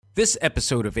This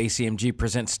episode of ACMG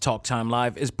Presents Talk Time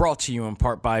Live is brought to you in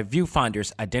part by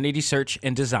Viewfinder's Identity Search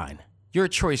and Design. Your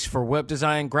choice for web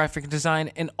design, graphic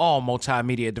design, and all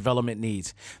multimedia development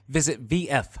needs. Visit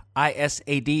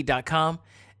VFISAD.com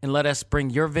and let us bring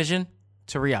your vision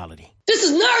to reality. This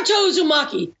is Naruto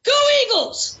Uzumaki. Go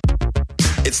Eagles!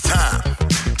 It's time.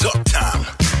 Talk time.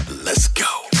 Let's go.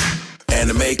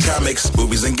 Anime, comics,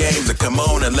 movies, and games. That come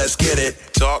on and let's get it.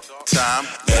 Talk time.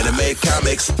 Anime,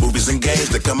 comics, movies, and games.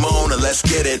 That come on and let's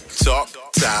get it. Talk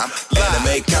time.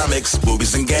 Anime, comics,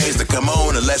 movies, and games. That come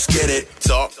on and let's get it.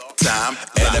 Talk time.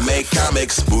 Anime,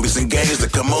 comics, movies, and games.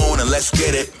 That come on and let's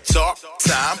get it. Talk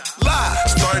time. Live.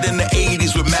 Started in the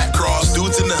 80s with Matt Cross.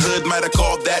 Dudes in the hood might have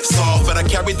called that soft, but I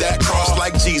carried that cross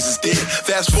like Jesus did.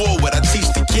 Fast forward, I teach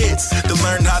the kids to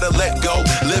learn how to let go,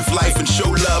 live life, and show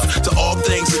love to all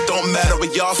things that don't matter where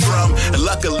y'all from. And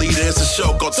luckily, there's a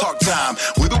show called Talk Time.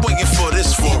 We've been waiting for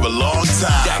this for a long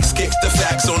time. Dax kicks the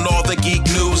facts on all the geek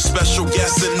news, special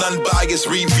guests and unbiased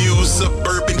reviews.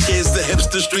 Suburban kids, the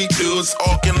hipster street dudes,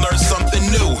 all can learn something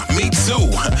new. Me too.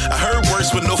 I heard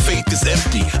words when no faith is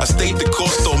empty. I stayed the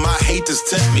course, though my haters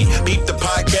tempt me. Beat the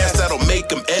podcast, that'll make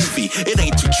them envy. It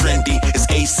ain't too trendy, it's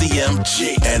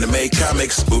ACMG. Anime,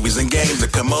 comics, movies, and games.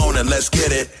 That come on and let's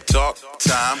get it. Talk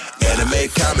time. Anime,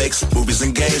 comics, movies,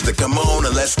 and games. That come on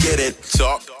and let's get it.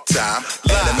 Talk time.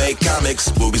 Anime,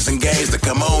 comics, movies, and games. That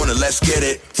come on and let's get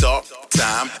it. Talk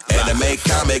time. Anime,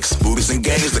 comics, movies, and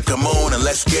games. That come on and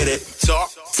let's get it.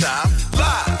 Talk time.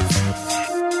 Live.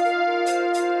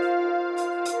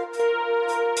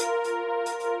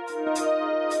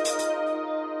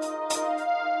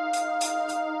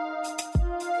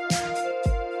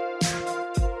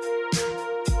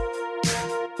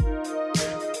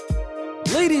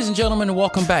 Ladies and gentlemen,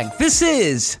 welcome back. This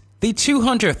is the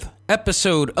 200th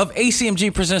episode of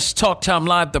ACMG Presents Talk Time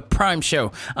Live, the Prime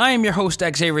Show. I am your host,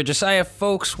 Xavier Josiah.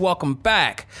 Folks, welcome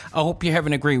back. I hope you're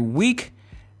having a great week.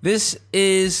 This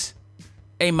is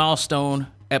a milestone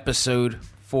episode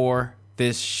for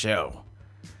this show,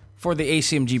 for the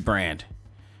ACMG brand,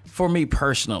 for me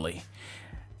personally.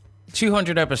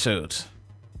 200 episodes.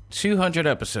 200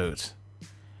 episodes.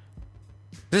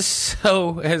 This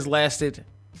show has lasted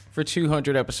for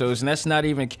 200 episodes, and that's not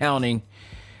even counting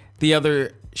the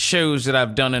other shows that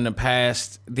I've done in the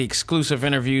past, the exclusive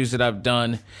interviews that I've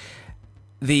done,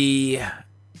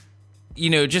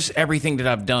 just everything that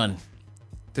I've done.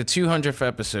 The 200th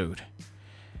episode.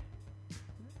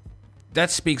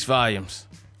 That speaks volumes.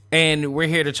 And we're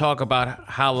here to talk about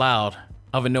how loud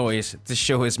of a noise this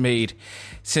show has made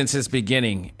since its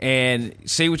beginning. And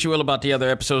say what you will about the other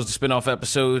episodes, the spin-off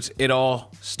episodes, it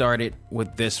all started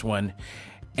with this one.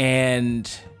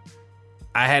 And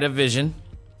I had a vision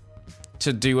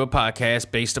to do a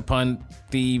podcast based upon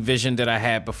the vision that I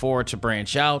had before to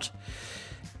branch out.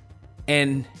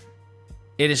 And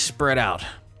it is spread out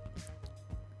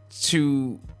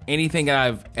to anything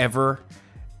I've ever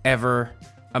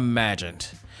imagined.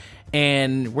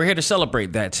 And we're here to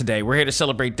celebrate that today. We're here to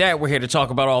celebrate that. We're here to talk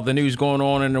about all the news going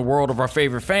on in the world of our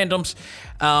favorite fandoms.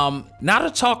 Not a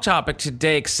talk topic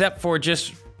today, except for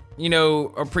just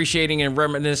appreciating and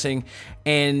reminiscing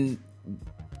and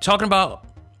talking about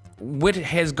what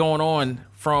has gone on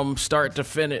from start to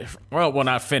finish. Well,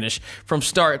 not finish, from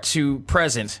start to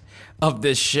present of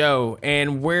this show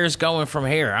and where it's going from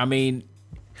here. I mean,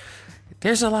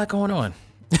 there's a lot going on.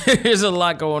 There's a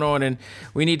lot going on, and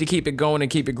we need to keep it going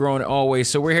and keep it growing always.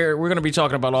 So we're here. We're going to be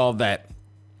talking about all of that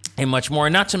and much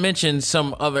more. Not to mention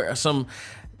some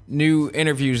new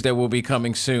interviews that will be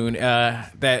coming soon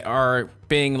that are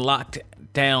being locked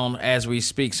down as we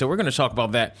speak. So we're going to talk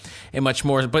about that and much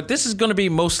more. But this is going to be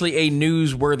mostly a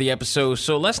newsworthy episode,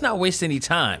 so let's not waste any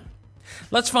time.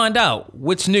 Let's find out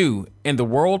what's new in the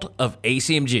world of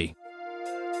ACMG.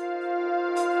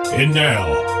 And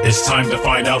now, it's time to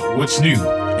find out what's new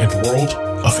in the world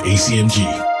of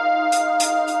ACMG.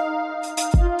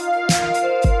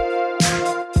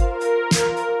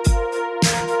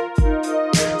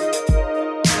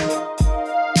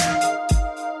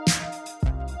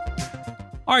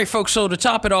 All right, folks, so to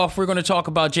top it off, we're going to talk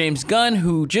about James Gunn,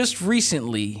 who just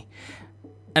recently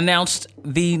announced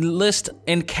the list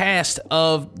and cast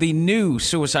of the new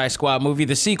Suicide Squad movie,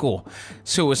 the sequel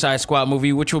Suicide Squad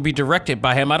movie, which will be directed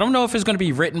by him. I don't know if it's going to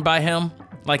be written by him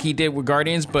like he did with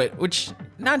Guardians, but which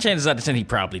 9 chances out of 10 he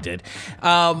probably did.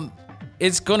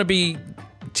 It's going to be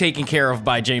taken care of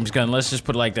by James Gunn. Let's just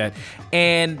put it like that.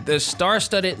 And the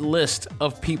star-studded list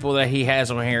of people that he has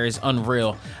on here is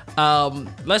unreal.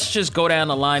 Let's just go down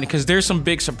the line because there's some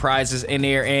big surprises in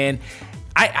there. And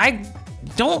I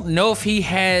don't know if he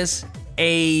has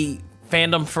a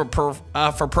fandom for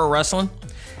pro wrestling,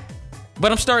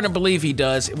 But I'm starting to believe he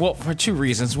does. Well, for two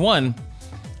reasons. One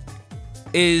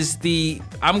is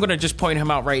I'm going to just point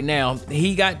him out right now.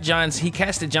 He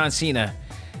casted John Cena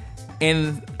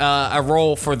in a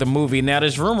role for the movie. Now,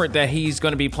 there's rumored that he's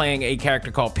going to be playing a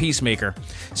character called Peacemaker.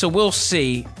 So we'll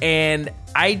see. And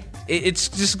it's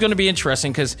just going to be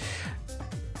interesting because,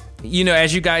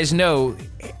 as you guys know,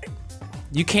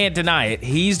 you can't deny it.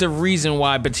 He's the reason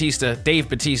why Dave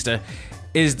Bautista,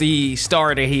 is the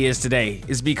star that he is today.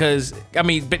 Is because,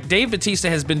 Dave Bautista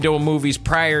has been doing movies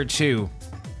prior to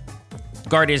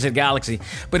Guardians of the Galaxy,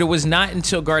 but it was not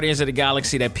until Guardians of the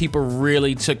Galaxy that people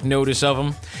really took notice of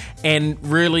him, and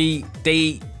really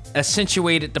they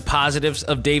accentuated the positives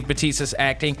of Dave Bautista's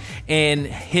acting and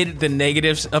hid the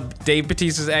negatives of Dave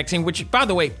Bautista's acting, which, by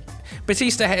the way,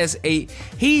 Bautista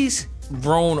he's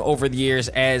grown over the years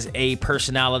as a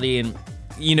personality and,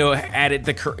 added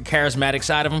the charismatic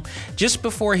side of him. Just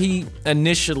before he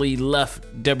initially left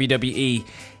WWE,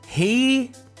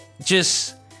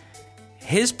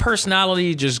 his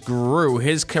personality just grew.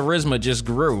 His charisma just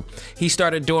grew. He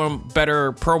started doing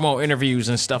better promo interviews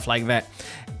and stuff like that.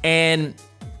 And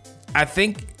I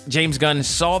think James Gunn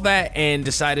saw that and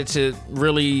decided to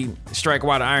really strike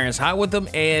while the iron's hot with him.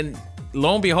 And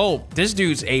lo and behold, this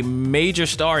dude's a major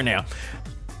star now.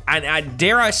 I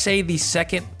dare I say the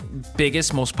second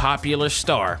biggest, most popular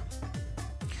star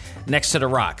next to The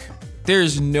Rock.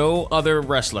 There's no other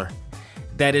wrestler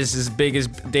that is as big as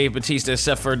Dave Bautista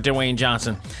except for Dwayne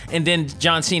Johnson. And then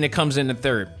John Cena comes in the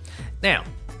third. Now,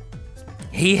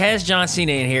 he has John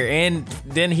Cena in here, and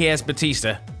then he has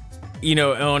Bautista,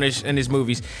 in his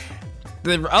movies.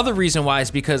 The other reason why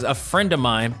is because a friend of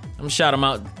mine, I'm going to shout him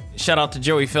out. Shout out to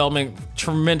Joey Feldman,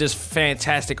 tremendous,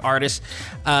 fantastic artist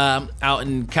out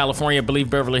in California. I believe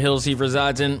Beverly Hills he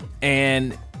resides in.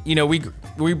 And,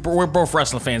 we're both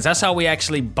wrestling fans. That's how we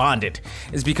actually bonded,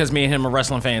 is because me and him are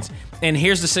wrestling fans. And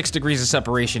here's the 6 degrees of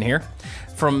separation here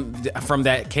from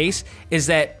that case, is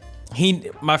that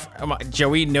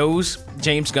Joey knows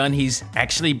James Gunn. He's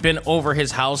actually been over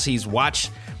his house. He's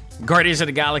watched Guardians of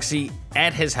the Galaxy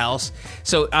at his house.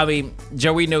 So,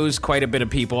 Joey knows quite a bit of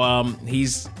people.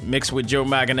 He's mixed with Joe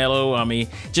Manganiello.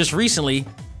 Just recently,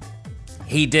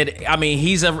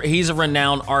 he's a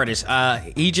renowned artist.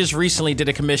 He just recently did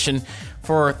a commission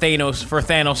for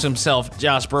Thanos himself,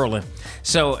 Josh Brolin.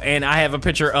 So, and I have a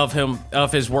picture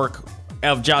of his work,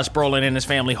 of Josh Brolin and his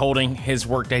family holding his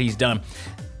work that he's done,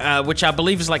 which I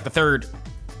believe is like the third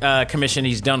commission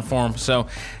he's done for him. So,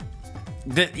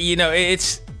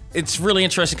 it's really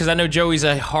interesting because I know Joey's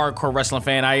a hardcore wrestling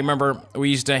fan. I remember we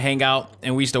used to hang out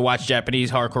and we used to watch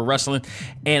Japanese hardcore wrestling.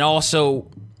 And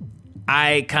also,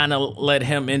 I kind of led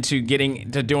him into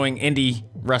getting to doing indie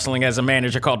wrestling as a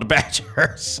manager called The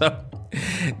Badger. So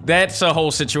that's a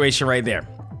whole situation right there.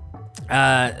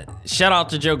 Shout out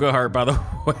to Joe Goodhart, by the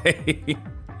way.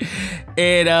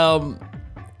 And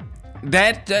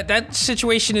that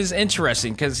situation is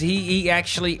interesting because he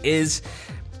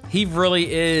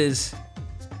really is.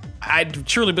 I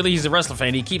truly believe he's a wrestling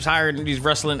fan. He keeps hiring these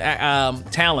wrestling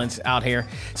talents out here.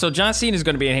 So John Cena is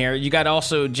going to be in here. You got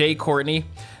also Jay Courtney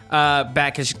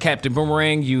back as Captain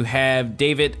Boomerang. You have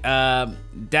David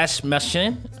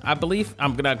Dastmalchian, I believe.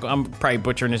 I'm probably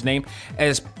butchering his name,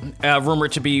 as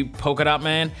rumored to be Polka Dot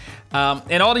Man.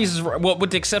 And all these,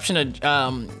 with the exception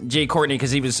of Jay Courtney,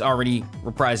 because he was already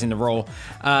reprising the role.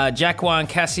 Jaquan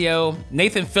Cassio,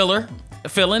 Nathan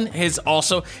Fillion is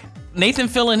also. Nathan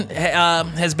Fillion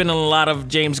has been in a lot of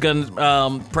James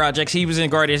Gunn projects. He was in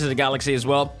Guardians of the Galaxy as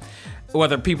well,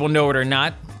 whether people know it or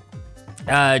not.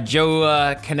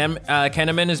 Joe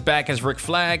Kinnaman is back as Rick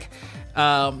Flag.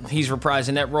 He's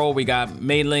reprising that role. We got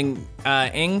Mei Ling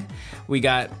Ng. We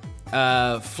got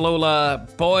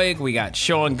Flola Boyd. We got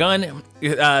Sean Gunn,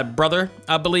 brother,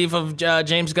 I believe, of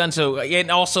James Gunn. So, and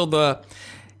also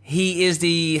he is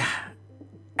the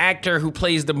actor who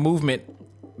plays the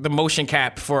motion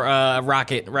cap for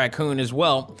Rocket Raccoon as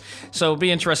well. So it'll be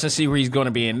interesting to see where he's going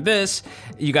to be in this.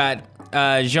 You got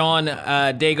Jean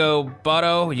Dago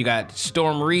Botto. You got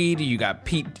Storm Reed. You got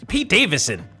Pete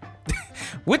Davidson.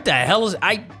 What the hell is...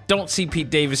 I don't see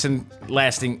Pete Davidson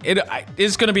lasting.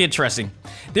 It's going to be interesting.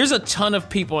 There's a ton of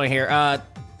people in here.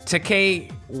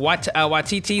 Taika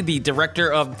Waititi, the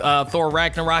director of Thor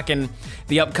Ragnarok and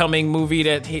the upcoming movie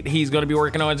that he's going to be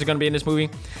working on, is going to be in this movie.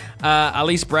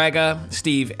 Alice Braga,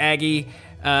 Steve Agee,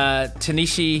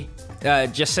 Tanishi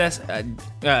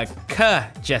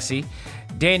Jesse,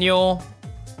 Daniel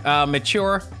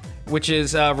Mature, which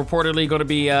is reportedly going to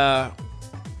be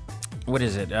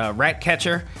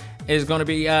Ratcatcher is going to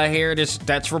be here.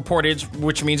 That's reported,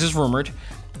 which means it's rumored.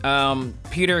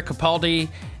 Peter Capaldi,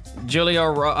 Julia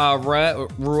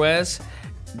Ruiz,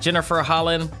 Jennifer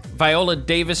Holland. Viola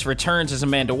Davis returns as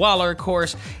Amanda Waller, of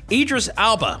course. Idris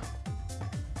Elba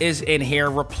is in here,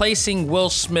 replacing Will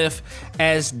Smith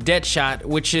as Deadshot,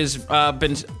 which has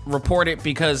been reported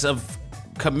because of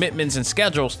commitments and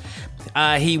schedules.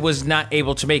 He was not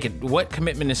able to make it. What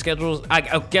commitment and schedules?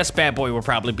 I guess Bad Boy will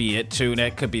probably be it too.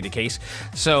 That could be the case.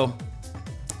 So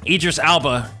Idris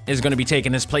Elba is going to be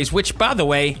taking his place, which, by the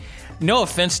way, no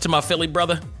offense to my Philly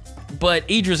brother, but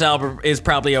Idris Elba is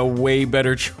probably a way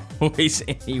better choice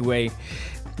anyway.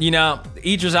 You know,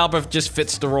 Idris Elba just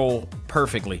fits the role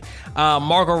perfectly.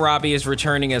 Margot Robbie is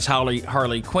returning as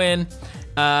Harley Quinn,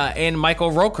 and Michael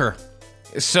Rooker.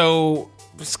 So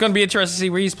it's going to be interesting to see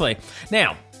where he's playing.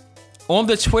 Now, on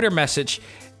the Twitter message,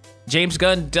 James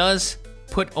Gunn does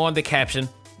put on the caption,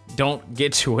 "Don't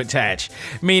get too attached,"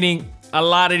 meaning a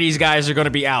lot of these guys are going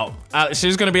to be out. So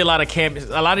there's going to be a lot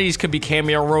of these could be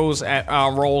cameo roles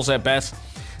at best.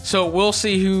 So we'll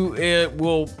see who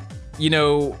will,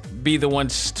 be the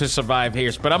ones to survive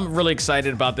here. But I'm really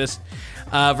excited about this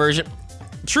version.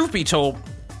 Truth be told,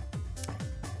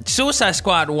 Suicide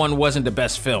Squad 1 wasn't the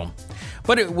best film,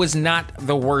 but it was not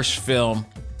the worst film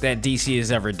that DC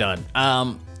has ever done.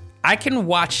 I can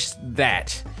watch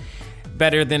that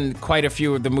better than quite a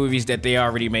few of the movies that they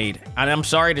already made. And I'm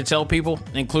sorry to tell people,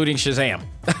 including Shazam.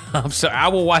 I'm sorry, I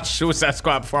will watch Suicide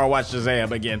Squad before I watch Shazam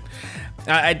again.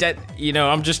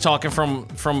 I'm just talking from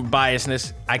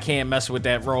biasness. I can't mess with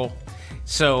that role.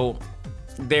 So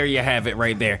there you have it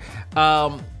right there.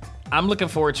 I'm looking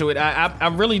forward to it.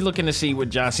 I'm really looking to see what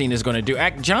John Cena is going to do.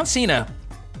 John Cena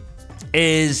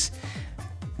is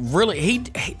really,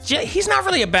 he's not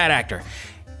really a bad actor.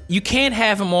 You can't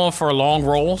have him on for long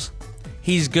roles.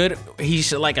 He's good.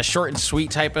 He's like a short and sweet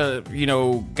type of,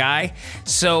 guy.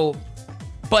 So,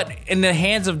 but in the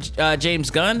hands of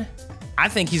James Gunn, I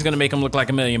think he's going to make him look like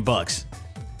 $1 million.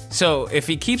 So if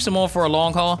he keeps him on for a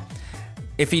long haul,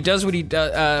 if he does what he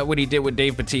did with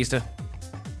Dave Bautista,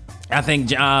 I think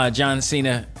John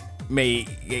Cena may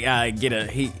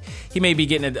he may be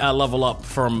getting a level up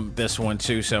from this one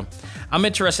too. So I'm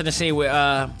interested to see what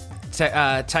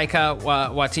Taika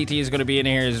Waititi is going to be in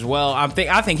here as well. I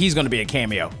think he's going to be a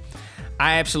cameo.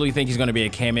 I absolutely think he's going to be a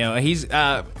cameo. He's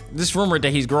this rumored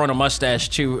that he's growing a mustache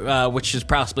too, which is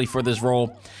possibly for this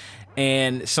role,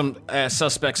 and some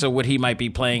suspects of what he might be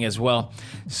playing as well.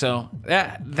 So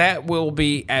that will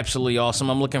be absolutely awesome.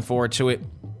 I'm looking forward to it.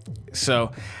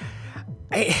 So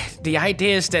the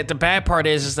idea is that the bad part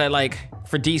is that, like,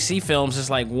 for DC films, it's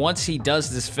like once he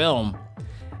does this film,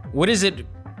 what is it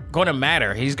going to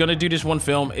matter? He's going to do this one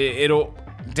film.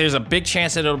 There's a big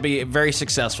chance that it'll be very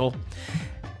successful.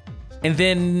 And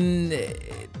then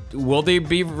will there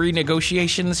be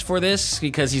renegotiations for this?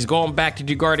 Because he's going back to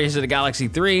do Guardians of the Galaxy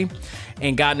 3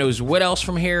 and God knows what else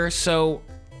from here. So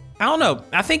I don't know.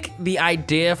 I think the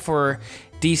idea for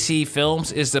DC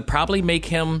films is to probably make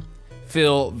him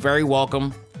feel very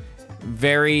welcome,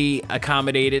 very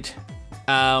accommodated,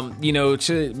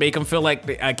 to make him feel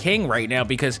like a king right now,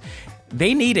 because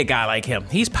they need a guy like him.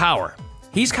 He's power.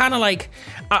 He's kind of like,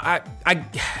 I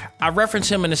reference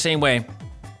him in the same way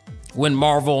when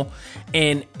Marvel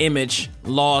and Image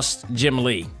lost Jim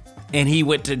Lee and he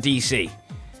went to DC.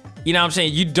 You know what I'm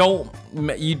saying? You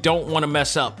don't want to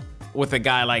mess up with a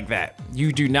guy like that.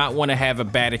 You do not want to have a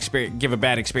bad experience, give a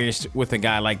bad experience with a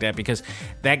guy like that, because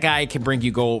that guy can bring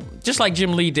you gold, just like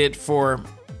Jim Lee did for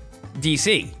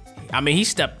DC. I mean, he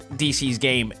stepped DC's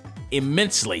game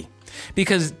immensely,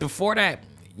 because before that,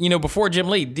 before Jim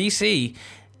Lee, DC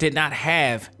did not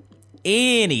have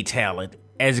any talent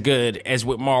as good as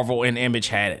what Marvel and Image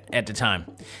had at the time.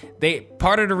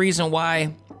 Part of the reason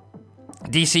why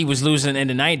DC was losing in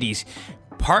the 90s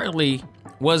partly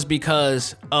was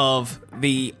because of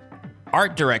the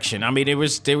art direction. I mean, there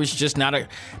was just not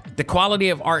the quality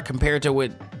of art compared to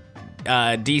what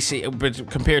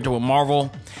compared to what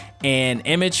Marvel and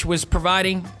Image was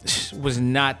providing was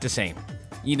not the same.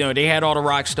 They had all the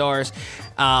rock stars.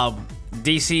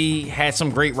 DC had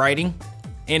some great writing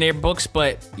in their books,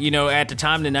 but at the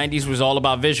time, the 90s was all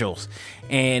about visuals.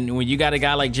 And when you got a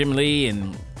guy like Jim Lee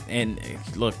and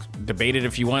look, debate it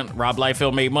if you want, Rob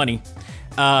Liefeld made money.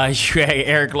 You had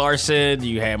Eric Larson,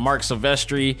 you had Mark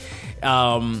Silvestri,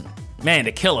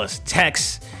 the Killers,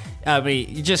 Tex. I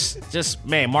mean, you just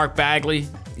Mark Bagley.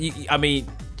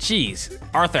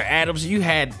 Arthur Adams.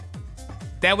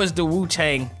 That was the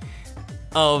Wu-Tang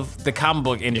of the comic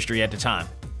book industry at the time.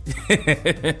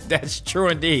 That's true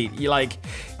indeed.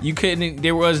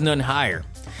 There was none higher.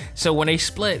 So when they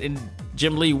split and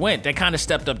Jim Lee went, that kind of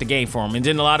stepped up the game for him. And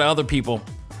then a lot of other people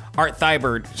Art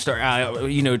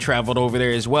Thibert traveled over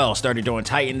there as well, started doing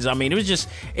Titans. I mean, it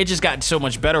just got so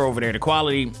much better over there. The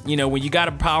quality, when you got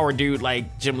a power dude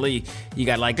like Jim Lee, you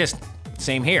got like this.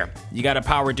 Same here. You got a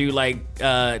power dude like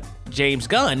James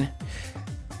Gunn.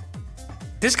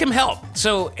 This can help.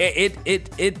 So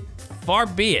it far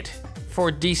be it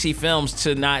for DC Films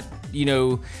to not,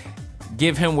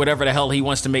 give him whatever the hell he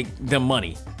wants to make them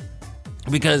money.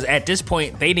 Because at this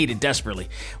point, they need it desperately.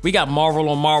 We got Marvel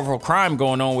on Marvel crime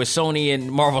going on with Sony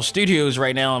and Marvel Studios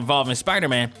right now involving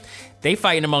Spider-Man. They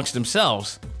fighting amongst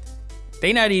themselves.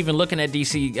 They not even looking at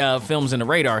DC films in the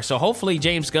radar. So hopefully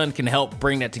James Gunn can help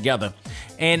bring that together.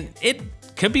 And it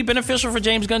could be beneficial for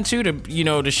James Gunn too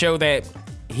to show that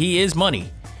he is money.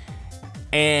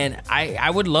 And I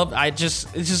would love, it's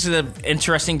just an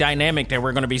interesting dynamic that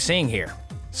we're going to be seeing here.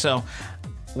 So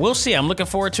we'll see. I'm looking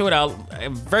forward to it.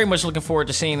 I'm very much looking forward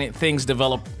to seeing things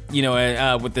develop,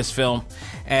 with this film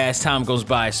as time goes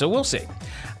by. So we'll see.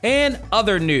 And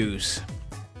other news,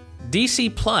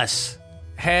 DC Plus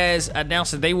has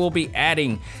announced that they will be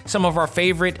adding some of our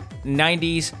favorite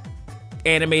 90s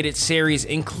animated series,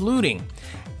 including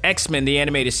X-Men, the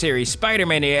animated series,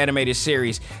 Spider-Man, the animated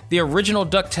series, the original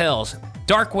DuckTales,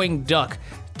 Darkwing Duck,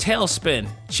 Tailspin,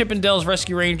 Chip and Dale's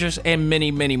Rescue Rangers, and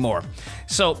many, many more.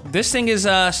 So this thing is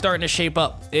starting to shape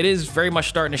up. It is very much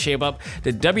starting to shape up.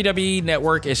 The WWE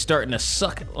Network is starting to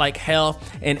suck like hell,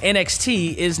 and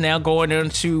NXT is now going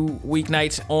into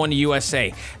weeknights on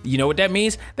USA. You know what that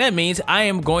means? That means I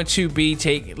am going to be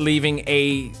leaving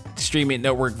a streaming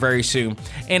network very soon,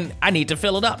 and I need to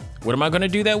fill it up. What am I going to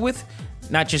do that with?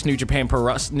 Not just New Japan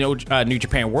New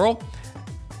Japan World.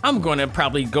 I'm going to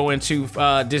probably go into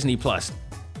Disney Plus.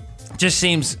 Just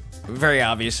seems very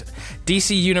obvious.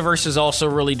 DC Universe is also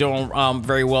really doing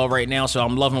very well right now, so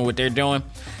I'm loving what they're doing.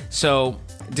 So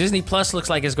Disney Plus looks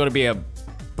like it's going to be a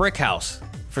brick house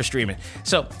for streaming.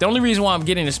 So the only reason why I'm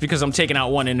getting this is because I'm taking out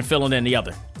one and filling in the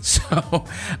other. So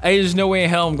there's no way in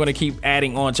hell I'm going to keep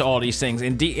adding on to all these things.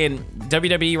 And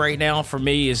WWE right now for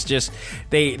me is just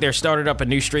they're started up a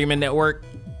new streaming network.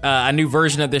 A new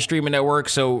version of their streaming network.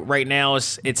 So right now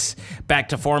it's back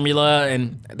to formula,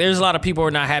 and there's a lot of people who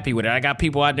are not happy with it. I got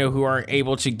people I know who aren't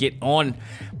able to get on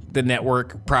the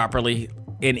network properly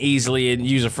and easily and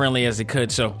user friendly as they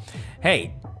could. So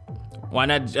hey, why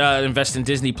not invest in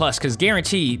Disney Plus? Because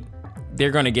guaranteed they're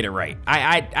going to get it right.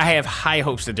 I have high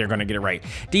hopes that they're going to get it right.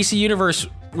 DC Universe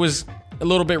was a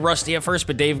little bit rusty at first,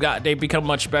 but they've become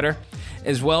much better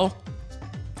as well.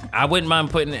 I wouldn't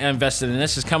mind invested in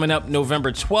this. It's coming up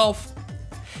November 12th.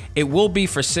 It will be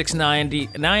for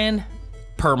 $6.99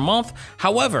 per month.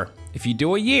 However, if you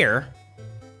do a year,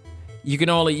 you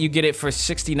get it for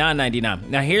 $69.99.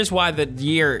 Now, here's why the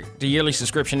yearly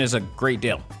subscription is a great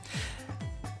deal.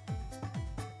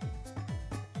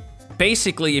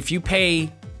 Basically, if you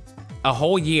pay a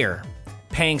whole year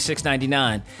paying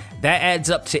 $6.99, that adds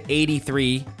up to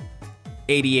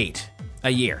 $83.88 a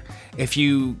year. If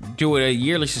you do a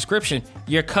yearly subscription,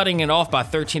 you're cutting it off by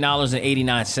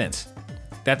 $13.89.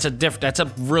 That's a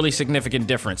really significant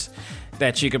difference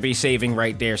that you could be saving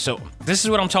right there. So this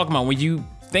is what I'm talking about. When you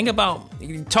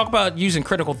talk about using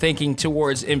critical thinking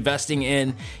towards investing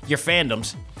in your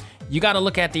fandoms, you got to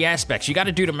look at the aspects. You got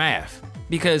to do the math,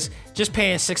 because just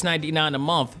paying $6.99 a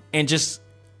month and just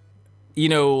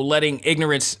letting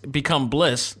ignorance become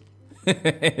bliss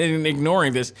and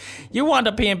ignoring this, you wind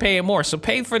up paying more. So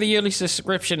pay for the yearly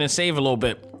subscription and save a little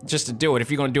bit just to do it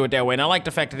if you're going to do it that way. And I like the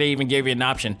fact that they even gave you an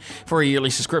option for a yearly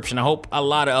subscription. I hope a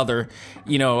lot of other,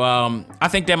 I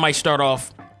think that might start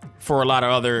off for a lot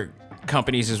of other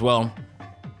companies as well,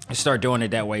 start doing it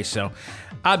that way. So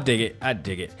I dig it.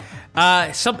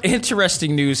 Some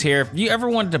interesting news here. If you ever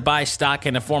wanted to buy stock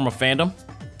in a form of fandom,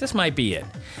 this might be it.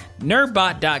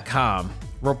 Nerdbot.com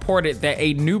reported that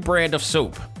a new brand of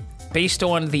soap based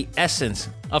on the essence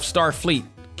of Starfleet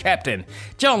Captain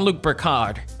Jean-Luc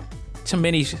Picard, to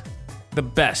many the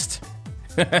best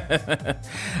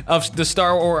of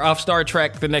Star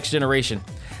Trek: The Next Generation.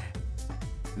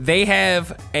 They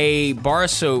have a bar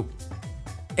soap.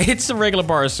 It's a regular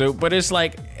bar soap, but it's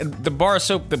like the bar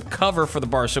soap, the cover for the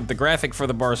bar soap, the graphic for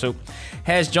the bar soap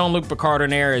has Jean-Luc Picard on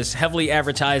there, is heavily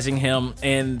advertising him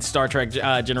in Star Trek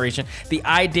Generation. The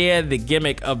idea, the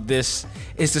gimmick of this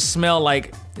is to smell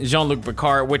like Jean-Luc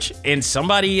Picard, which in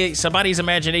somebody's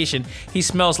imagination, he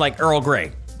smells like Earl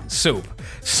Grey soup.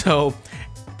 So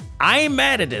I ain't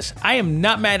mad at this. I am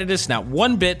not mad at this, not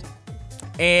one bit.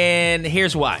 And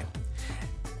here's why.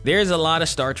 There's a lot of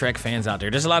Star Trek fans out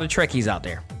there. There's a lot of Trekkies out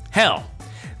there. Hell,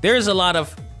 there's a lot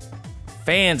of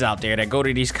fans out there that go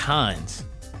to these cons.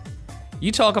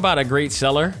 You talk about a great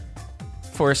seller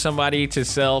for somebody to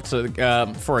sell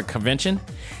to for a convention.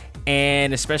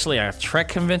 and especially a Trek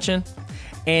convention.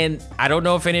 And I don't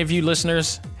know if any of you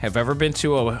listeners have ever been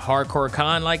to a hardcore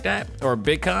con like that, or a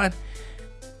big con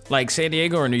like San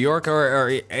Diego or New York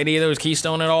or any of those,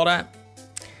 Keystone and all that.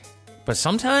 But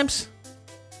sometimes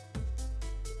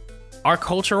our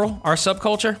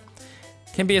subculture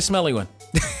can be a smelly one.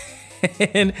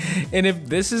 and if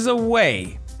this is a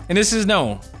way, and this is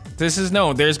known.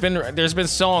 There's been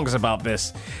songs about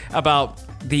this, about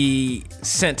the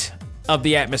scent of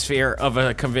the atmosphere of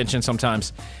a convention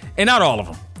sometimes. And not all of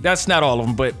them. That's not all of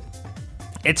them, but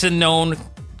it's a known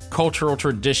cultural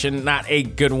tradition, not a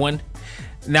good one,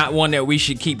 not one that we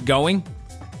should keep going.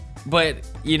 But,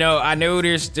 you know, I know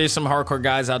there's some hardcore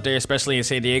guys out there, especially in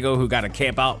San Diego, who got to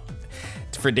camp out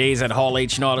for days at Hall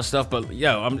H and all this stuff. But,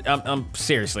 yo, I'm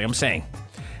seriously, I'm saying,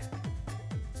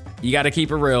 you got to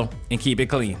keep it real and keep it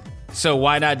clean. So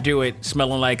why not do it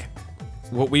smelling like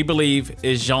what we believe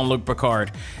is Jean-Luc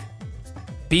Picard?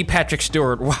 Be Patrick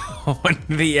Stewart on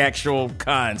the actual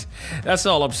cons. That's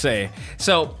all I'm saying.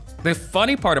 So the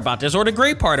funny part about this, or the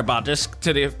great part about this,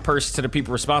 to the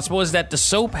people responsible, is that the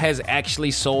soap has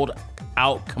actually sold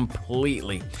out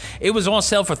completely. It was on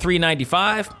sale for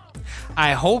 $3.95.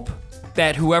 I hope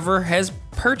that whoever has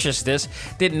purchased this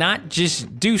did not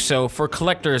just do so for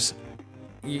collectors,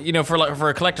 for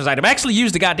a collector's item. Actually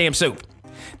use the goddamn soap.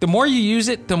 The more you use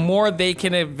it, the more they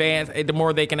can advance, the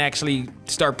more they can actually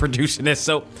start producing this.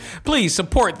 So please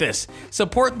support this.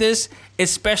 Support this,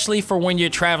 especially for when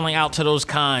you're traveling out to those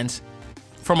cons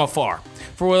from afar.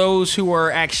 For those who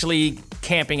are actually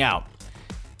camping out,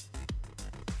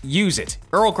 use it.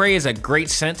 Earl Grey is a great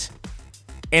scent.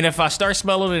 And if I start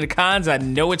smelling it in the cons, I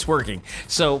know it's working.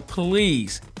 So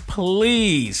please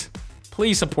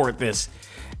support this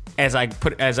as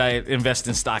I invest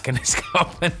in stock in this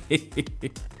company.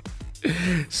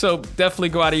 So definitely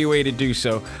go out of your way to do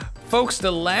so. Folks,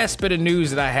 the last bit of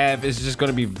news that I have is just going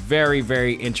to be very,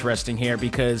 very interesting here,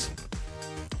 because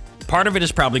part of it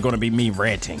is probably going to be me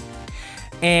ranting.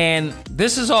 And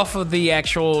this is off of the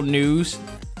actual news.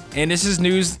 And this is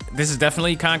news. This is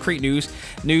definitely concrete news.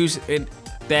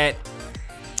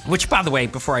 Which, by the way,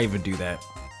 before I even do that,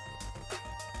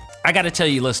 I got to tell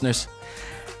you, listeners,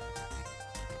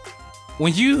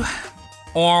 when you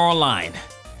are online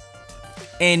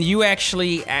and you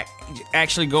actually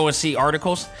go and see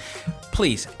articles,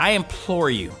 please, I implore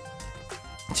you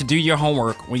to do your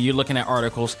homework when you're looking at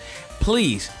articles.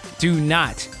 Please do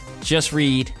not just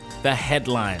read the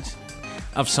headlines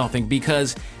of something,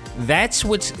 because that's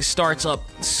what starts up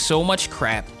so much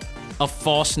crap of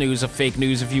false news, of fake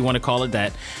news, if you want to call it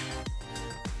that.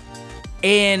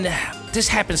 And this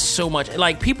happens so much.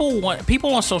 Like, people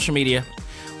on social media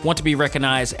want to be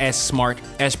recognized as smart,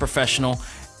 as professional,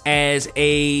 as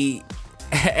a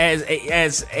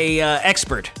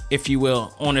expert, if you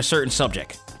will, on a certain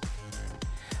subject.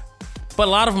 But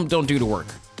a lot of them don't do the work.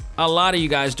 A lot of you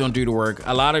guys don't do the work.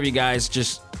 A lot of you guys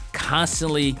just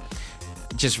constantly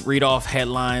just read off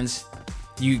headlines.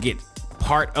 You get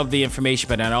part of the information,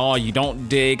 but not all. You don't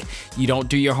dig. You don't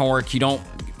do your homework. You don't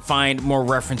find more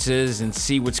references and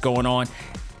see what's going on.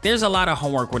 There's a lot of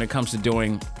homework when it comes to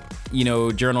doing,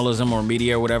 journalism or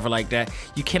media or whatever like that.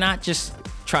 You cannot just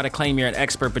try to claim you're an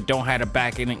expert but don't have the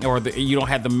backing, or you don't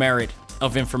have the merit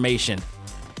of information.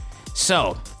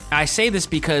 So I say this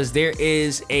because there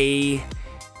is a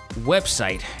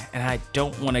website, and I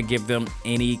don't want to give them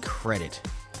any credit,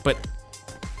 but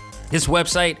this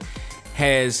website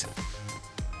has...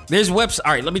 All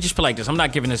right, let me just put it like this. I'm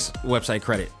not giving this website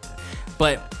credit.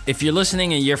 But if you're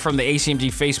listening and you're from the ACMG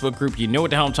Facebook group, you know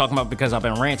what the hell I'm talking about, because I've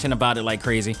been ranting about it like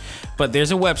crazy. But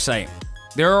there's a website.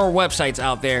 There are websites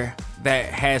out there that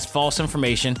has false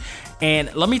information.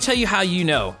 And let me tell you how you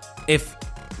know if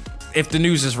the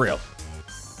news is real.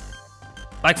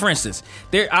 Like, for instance,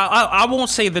 I won't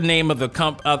say the name of the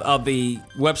of the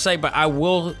website, but I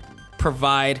will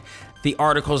provide the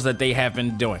articles that they have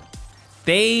been doing.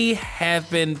 They have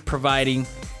been providing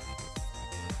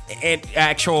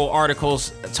actual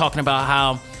articles talking about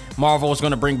how Marvel is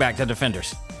going to bring back the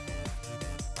Defenders.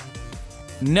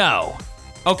 No.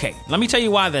 Okay, let me tell you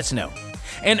why that's no.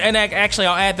 And actually,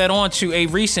 I'll add that on to a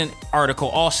recent article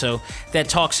also that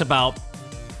talks about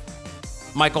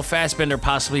Michael Fassbender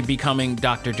possibly becoming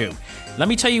Doctor Doom. Let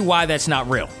me tell you why that's not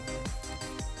real.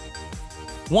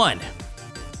 One,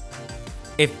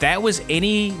 if that was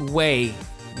any way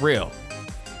real,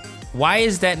 why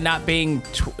is that not being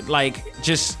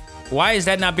why is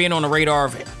that not being on the radar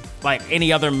of like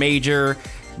any other major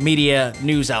media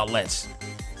news outlets?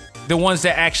 the ones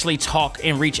that actually talk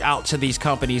and reach out to these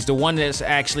companies, the ones that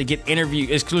actually get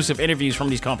exclusive interviews from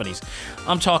these companies.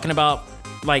 I'm talking about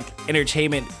like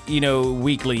entertainment,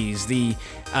 weeklies, the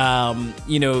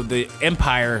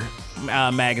Empire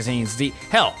magazines, the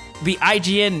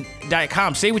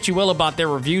IGN.com. Say what you will about their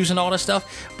reviews and all that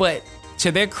stuff, but to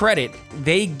their credit,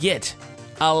 they get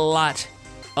a lot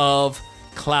of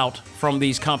clout from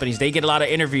these companies. They get a lot of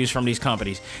interviews from these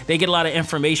companies. They get a lot of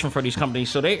information from these companies.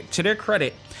 So to their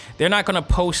credit, they're not going to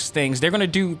post things. They're going to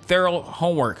do thorough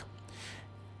homework,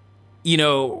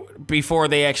 before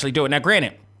they actually do it. Now,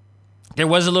 granted, there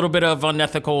was a little bit of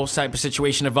unethical type of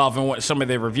situation involving some of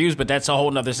their reviews, but that's a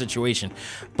whole nother situation.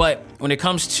 But when it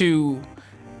comes to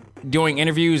doing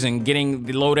interviews and getting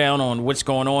the lowdown on what's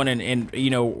going on in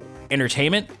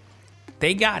entertainment,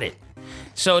 they got it.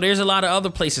 So there's a lot of other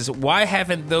places. Why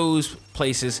haven't those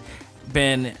places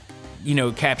been,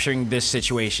 capturing this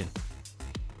situation?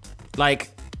 Like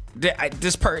the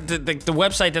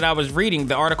website that I was reading,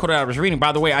 the article that I was reading.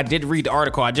 By the way, I did read the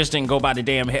article. I just didn't go by the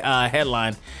damn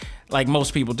headline like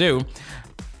most people do.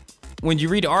 When you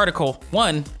read the article,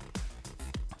 one,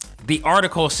 the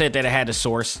article said that it had a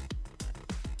source.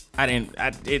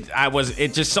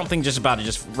 Something just about it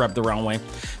just rubbed the wrong way.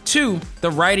 Two,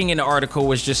 the writing in the article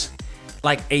was just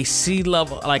like a C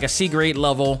grade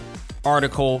level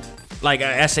article, like an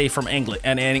essay from English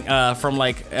and from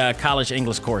like a college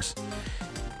English course.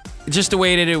 Just the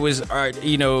way that it was,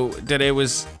 that it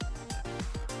was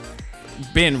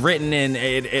being written,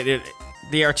 and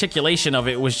the articulation of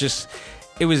it was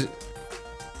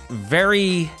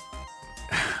very.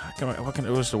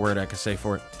 What's the word I could say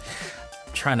for it?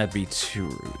 I'm trying not to be too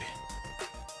rude.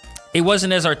 It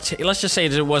wasn't as let's just say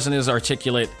that it wasn't as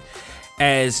articulate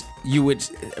as you would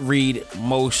read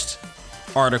most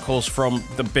articles from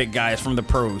the big guys, from the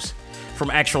pros, from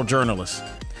actual journalists.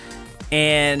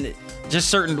 And just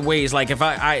certain ways, like if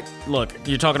I look,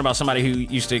 you're talking about somebody who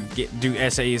used to do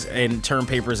essays and term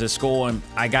papers at school, and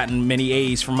I gotten many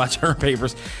A's from my term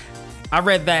papers. I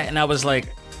read that and I was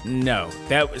like, no,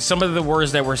 that some of the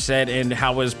words that were said and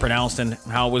how it was pronounced and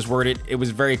how it was worded, it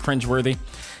was very cringeworthy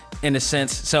in a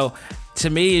sense. So to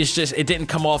me, it's just, it didn't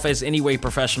come off as any way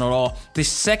professional at all. The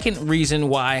second reason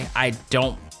why I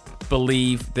don't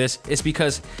believe this is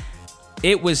because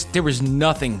there was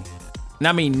nothing, and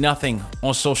I mean nothing,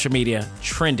 on social media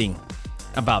trending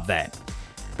about that.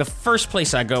 The first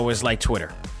place I go is like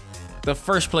Twitter. The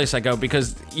first place I go,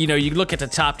 because you look at the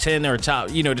top 10 or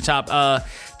the top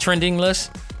trending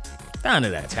list. None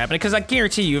of that's happening, because I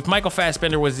guarantee you, if Michael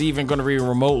Fassbender was even going to be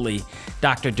remotely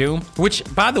Dr. Doom, which,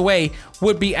 by the way,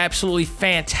 would be absolutely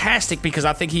fantastic, because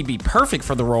I think he'd be perfect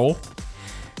for the role.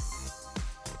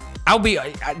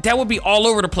 That would be all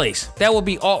over the place. That would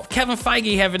be all. Kevin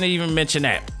Feige haven't even mentioned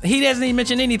that. He hasn't even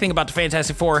mentioned anything about the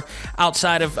Fantastic Four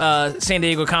outside of San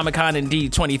Diego Comic-Con and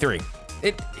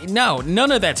D23. No, none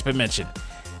of that's been mentioned.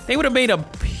 They would have made a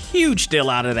huge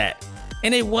deal out of that,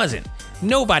 and it wasn't.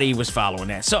 Nobody was following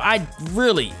that. So I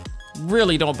really,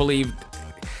 really don't believe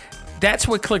that's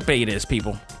what clickbait is,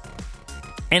 people.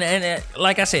 And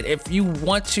like I said, if you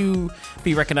want to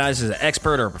be recognized as an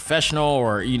expert or a professional,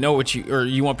 or you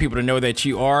want people to know that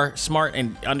you are smart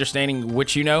and understanding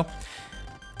what you know,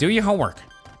 do your homework.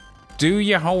 Do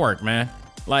your homework, man.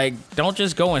 Like, don't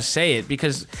just go and say it,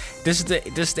 because this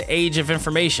is the age of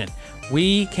information.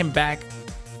 We can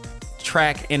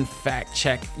backtrack and fact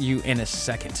check you in a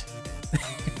second.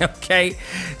 Okay?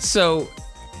 So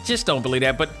just don't believe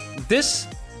that. But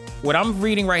what I'm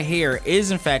reading right here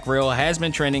is in fact real. It has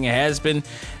been trending. It has been,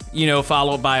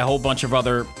 followed by a whole bunch of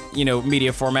other,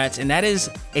 media formats. And that is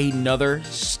another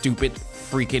stupid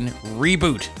freaking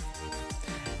reboot.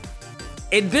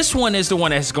 And this one is the one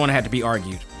that's going to have to be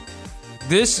argued.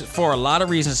 For a lot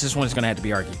of reasons, this one is going to have to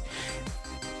be argued.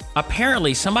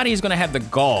 Apparently, somebody is going to have the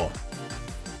gall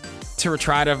to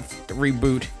try to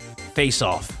reboot Face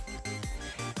Off.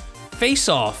 Face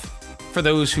Off, for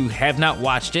those who have not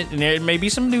watched it, and there may be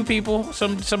some new people,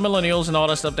 some millennials and all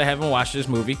that stuff that haven't watched this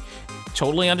movie.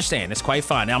 Totally understand. It's quite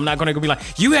fine. Now, I'm not going to be like,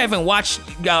 you haven't watched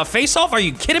Face Off? Are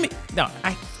you kidding me? No,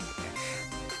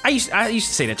 I used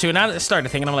to say that too, and I started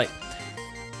thinking, I'm like,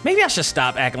 maybe I should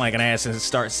stop acting like an ass and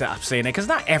stop saying that, because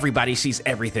not everybody sees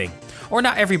everything, or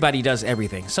not everybody does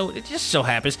everything. So it just so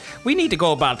happens we need to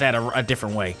go about that a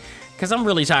different way, because I'm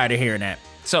really tired of hearing that.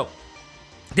 So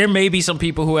there may be some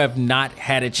people who have not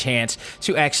had a chance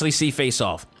to actually see Face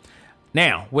Off.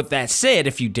 Now, with that said,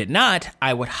 if you did not,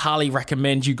 I would highly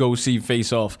recommend you go see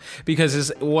Face Off, because it's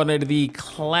one of the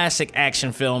classic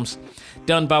action films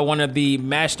done by one of the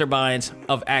masterminds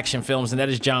of action films, and that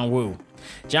is John Woo.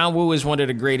 John Woo is one of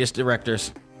the greatest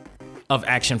directors of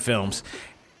action films,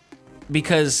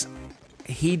 because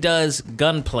he does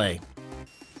gunplay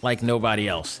like nobody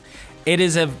else. It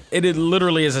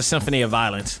literally is a symphony of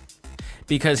violence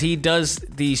because he does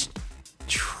these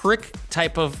trick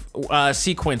type of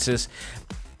sequences,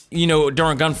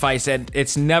 during gunfights that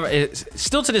it's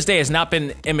still to this day has not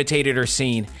been imitated or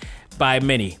seen by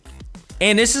many.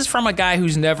 And this is from a guy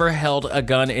who's never held a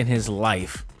gun in his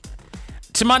life.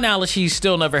 To my knowledge, he's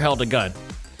still never held a gun,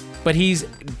 but he's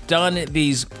done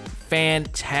these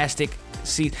fantastic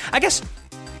scenes. I guess,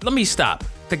 let me stop.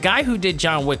 The guy who did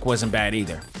John Wick wasn't bad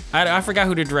either. I forgot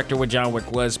who the director with John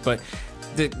Wick was, but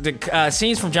the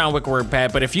scenes from John Wick were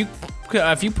bad. But if you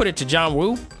put it to John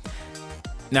Woo,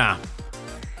 nah,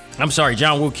 I'm sorry,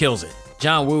 John Woo kills it.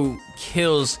 John Woo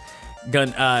kills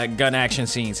gun action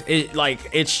scenes.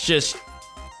 It's just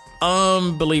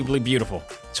unbelievably beautiful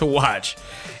to watch,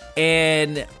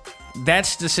 and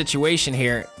that's the situation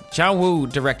here. John Woo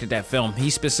directed that film. He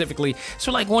specifically,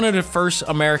 one of the first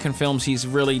American films he's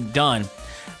really done.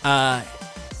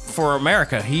 For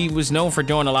America, he was known for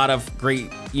doing a lot of great,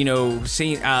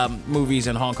 movies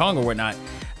in Hong Kong or whatnot,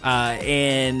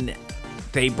 and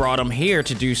they brought him here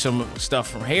to do some stuff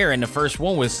from here. And the first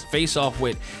one was Face Off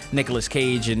with Nicolas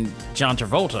Cage and John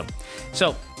Travolta.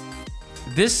 So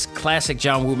this classic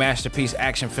John Woo masterpiece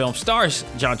action film stars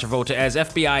John Travolta as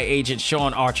FBI agent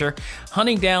Sean Archer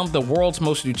hunting down the world's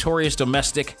most notorious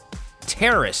domestic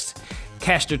terrorist,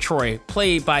 Castor Troy,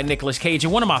 played by Nicolas Cage,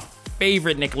 and one of my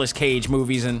favorite Nicolas Cage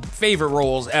movies and favorite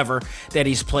roles ever that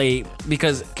he's played,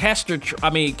 because Castor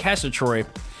Troy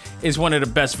is one of the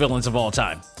best villains of all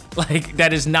time.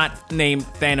 That is not named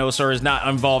Thanos or is not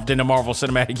involved in the Marvel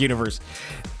Cinematic Universe.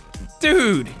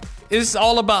 Dude, it's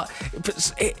all about...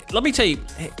 Let me tell you,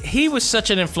 he was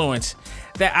such an influence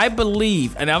that I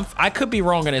believe, and I could be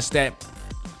wrong on this, that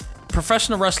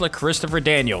professional wrestler Christopher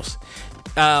Daniels,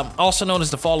 also known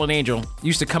as the Fallen Angel,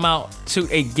 used to come out to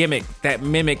a gimmick that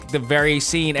mimicked the very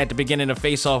scene at the beginning of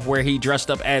Face Off where he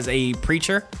dressed up as a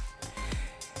preacher.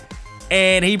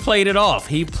 And he played it off.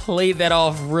 He played that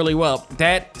off really well.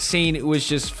 That scene was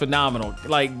just phenomenal.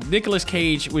 Nicolas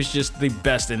Cage was just the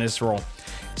best in this role.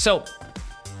 So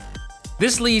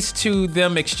this leads to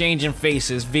them exchanging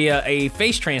faces via a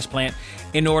face transplant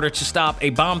in order to stop a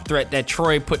bomb threat that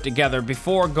Troy put together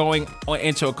before going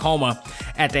into a coma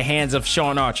at the hands of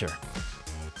Sean Archer.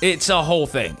 It's a whole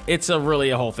thing. It's really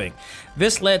a whole thing.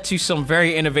 This led to some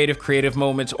very innovative, creative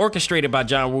moments orchestrated by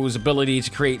John Woo's ability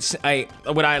to create a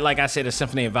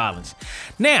symphony of violence.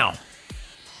 Now,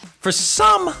 for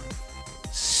some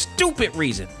stupid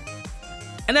reason,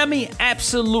 and I mean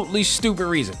absolutely stupid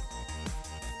reason,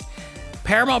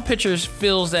 Paramount Pictures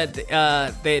feels that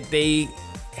they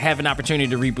have an opportunity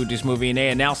to reboot this movie, and they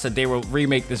announced that they will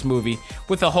remake this movie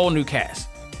with a whole new cast.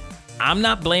 I'm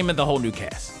not blaming the whole new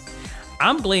cast.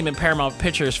 I'm blaming Paramount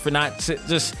Pictures for not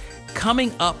just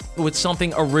coming up with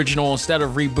something original instead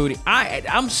of rebooting.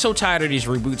 I'm so tired of these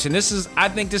reboots, and I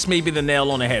think this may be the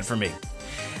nail on the head for me.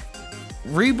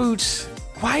 Reboots,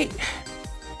 why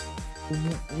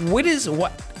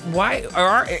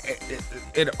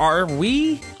are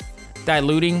we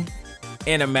diluting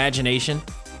an imagination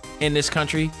in this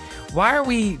country? Why are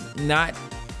we not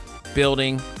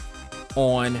building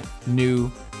on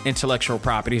new intellectual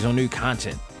properties, on new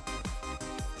content?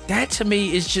 That to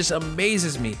me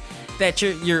amazes me that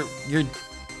you're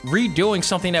redoing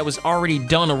something that was already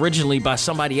done originally by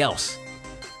somebody else.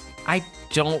 I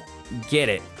don't get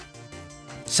it.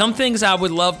 Some things I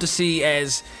would love to see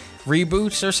as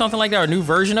reboots or something like that, or a new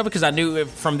version of it, because I knew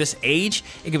from this age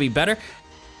it could be better.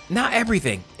 Not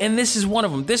everything, and this is one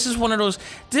of them. This is one of those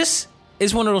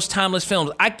timeless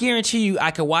films. I guarantee you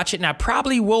I could watch it, and I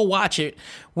probably will watch it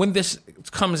when this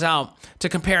comes out to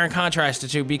compare and contrast the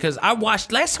two, because last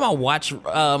time I watched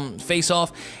Face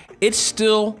Off, it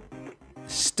still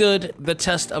stood the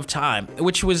test of time,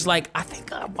 which was I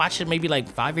think I watched it maybe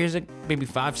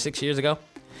 5-6 years ago,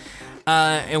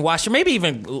 and watched it maybe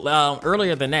even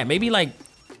earlier than that, maybe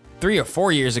 3 or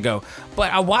 4 years ago.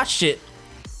 But I watched it,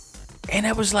 and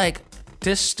I was like,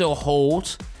 this still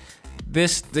holds.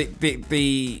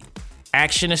 The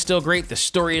action is still great. The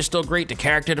story is still great. The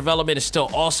character development is still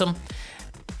awesome.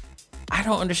 I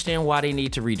don't understand why they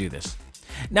need to redo this.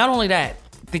 Not only that,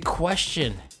 the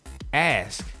question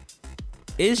asked,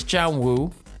 is John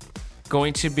Woo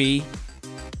going to be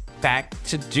back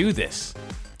to do this?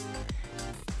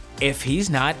 If he's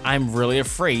not, I'm really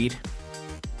afraid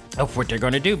of what they're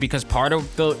going to do, because part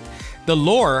of the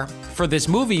lore for this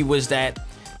movie was that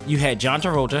you had John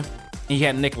Travolta and you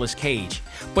had Nicolas Cage,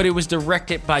 but it was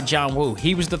directed by John Woo.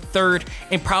 He was the third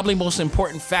and probably most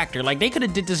important factor. They could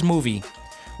have did this movie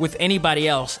with anybody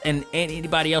else, and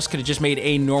anybody else could have just made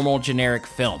a normal generic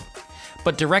film.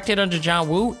 But directed under John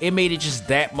Woo, it made it just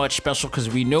that much special because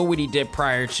we know what he did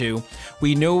prior to.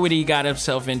 We know what he got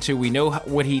himself into. We know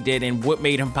what he did and what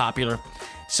made him popular.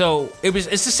 So it's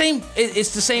the same.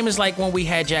 It's the same as like when we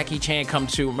had Jackie Chan come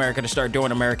to America to start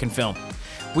doing American film.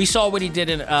 We saw what he did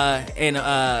in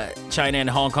China and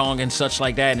Hong Kong and such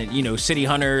like that, and you know, City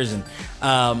Hunters and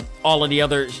all of the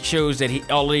other shows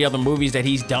all of the other movies that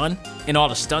he's done, and all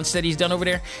the stunts that he's done over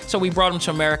there. So we brought him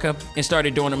to America and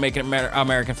started doing and making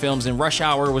American films. And Rush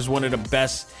Hour was one of the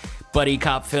best buddy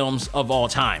cop films of all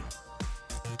time,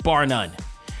 bar none.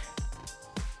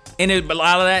 And a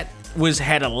lot of that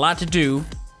had a lot to do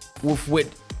with what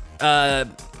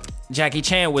Jackie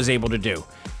Chan was able to do.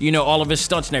 You know, all of his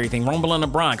stunts and everything. Rumble in the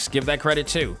Bronx, give that credit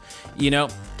too. You know,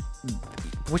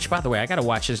 which, by the way, I got to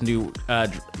watch his new,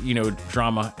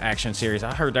 drama action series.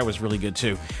 I heard that was really good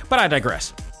too. But I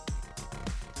digress.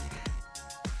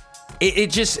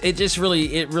 It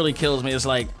really kills me. It's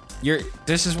like,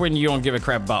 this is when you don't give a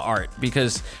crap about art.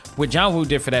 Because what John Woo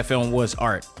did for that film was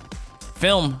art.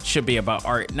 Film should be about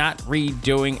art, not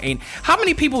redoing How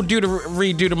many people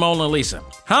redo the Mona Lisa?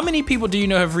 How many people do you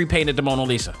know have repainted the Mona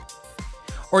Lisa?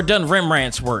 Or done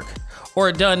Rembrandt's work,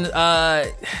 or done,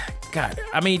 I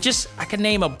can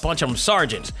name a bunch of them,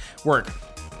 Sargent's work.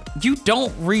 You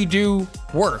don't redo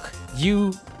work.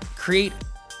 You create,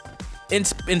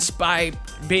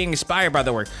 being inspired by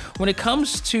the work. When it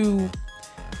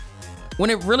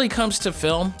really comes to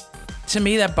film, to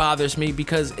me, that bothers me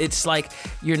because it's like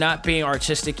you're not being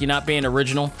artistic, you're not being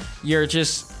original, you're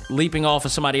just leaping off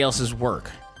of somebody else's work.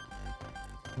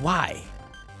 Why?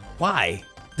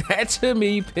 That to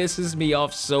me pisses me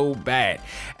off so bad.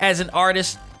 As an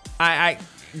artist, I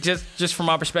just from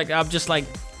my perspective, I'm just like,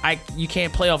 you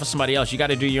can't play off of somebody else. You got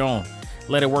to do your own.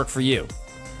 Let it work for you.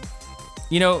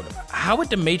 You know, how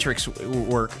would The Matrix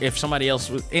work if somebody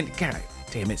else was? And God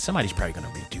damn it, somebody's probably gonna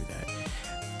redo that.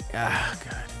 Ah,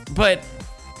 God. But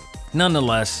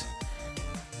nonetheless,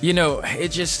 you know,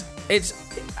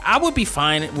 I would be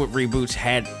fine with reboots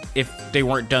if they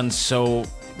weren't done so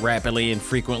rapidly and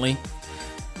frequently.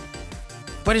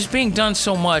 But it's being done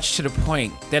so much to the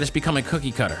point that it's becoming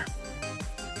cookie cutter.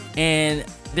 And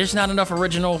there's not enough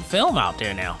original film out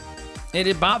there now.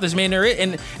 It bothers me.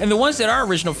 And the ones that are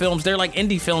original films, they're like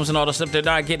indie films and all the stuff. They're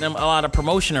not getting a lot of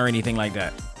promotion or anything like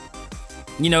that.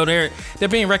 You know, they're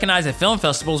being recognized at film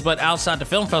festivals, but outside the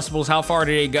film festivals, how far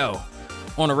do they go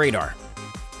on the radar?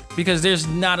 Because there's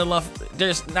not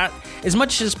as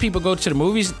much as people go to the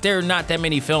movies, there are not that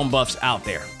many film buffs out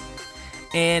there.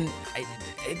 And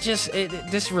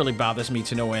this really bothers me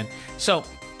to no end. So,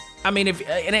 I mean,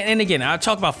 and again, I'll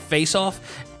talk about Face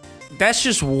Off. That's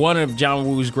just one of John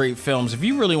Woo's great films. If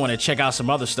you really want to check out some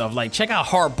other stuff, like check out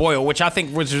Hard Boiled, which I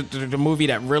think was the movie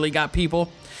that really got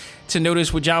people to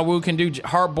notice what John Woo can do.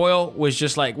 Hard Boiled was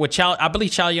just like I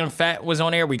believe Chow Yun-fat was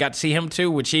on there. We got to see him too,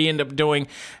 which he ended up doing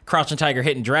Crouching Tiger,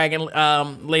 Hidden Dragon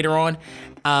later on.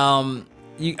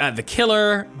 The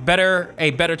Killer,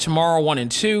 A Better Tomorrow 1 and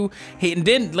 2. And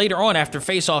then later on, after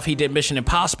Face Off, he did Mission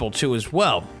Impossible 2 as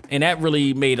well. And that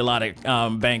really made a lot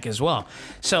of bank as well.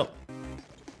 So,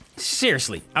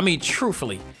 seriously, I mean,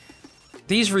 truthfully,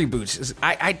 these reboots,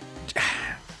 I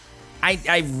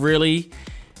really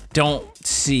don't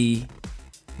see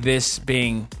this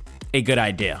being a good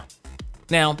idea.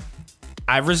 Now,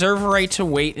 I reserve a right to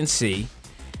wait and see,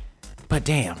 but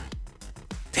damn.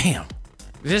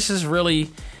 This is really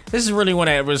when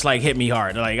it was like hit me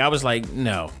hard. Like I was like,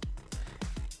 no.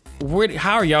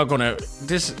 How are y'all gonna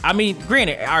this? I mean,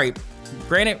 granted,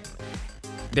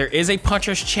 there is a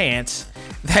puncher's chance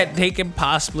that they can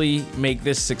possibly make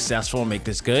this successful and make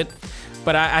this good.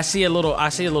 But I see a little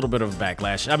bit of a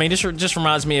backlash. I mean, this just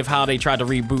reminds me of how they tried to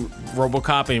reboot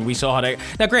RoboCop, and we saw how they.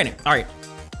 Now, granted, all right,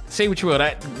 say what you will,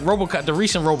 that RoboCop, the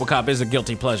recent RoboCop is a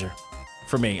guilty pleasure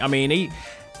for me. I mean,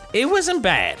 it wasn't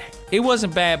bad. It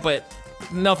wasn't bad, but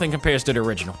nothing compares to the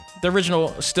original. The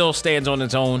original still stands on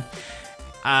its own.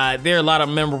 There are a lot of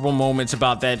memorable moments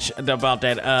about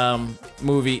that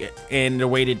movie and the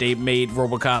way that they made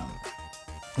RoboCop.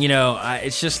 You know,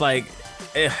 it's just like,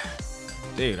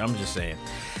 dude, I'm just saying.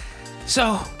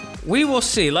 So we will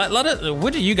see.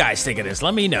 What do you guys think of this?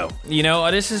 Let me know. You know,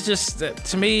 this is just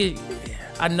to me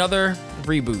another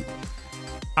reboot.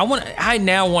 I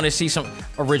now want to see some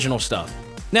original stuff.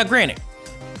 Now, granted,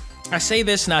 I say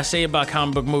this and I say about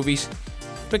comic book movies,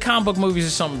 but comic book movies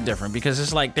is something different because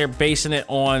it's like they're basing it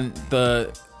on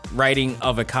the writing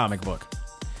of a comic book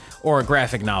or a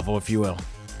graphic novel, if you will.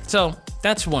 So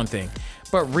that's one thing.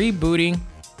 But rebooting,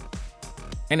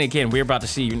 and again, we're about to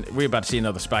see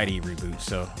another Spidey reboot.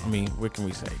 So I mean, what can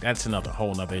we say? That's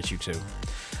whole nother issue too.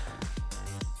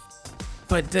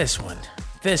 But this one,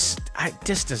 this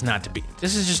does not to be.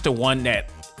 This is just the one that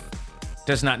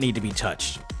does not need to be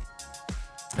touched.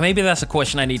 Maybe that's a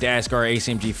question I need to ask our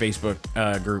ACMG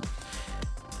Facebook group.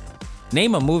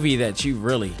 Name a movie that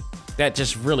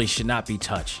just really should not be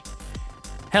touched.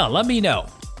 Hell, let me know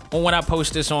when I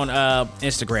post this on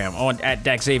Instagram at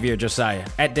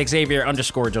DaxXavierJosiah, at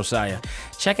DaxXavier_Josiah.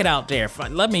 Check it out there.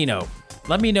 Let me know.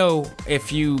 Let me know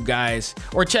if you guys,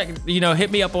 or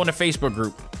hit me up on the Facebook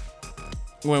group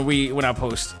when I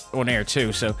post on air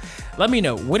too. So let me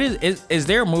know, what is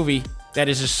there a movie that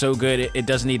is just so good it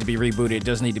doesn't need to be rebooted, it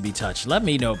doesn't need to be touched? Let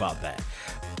me know about that.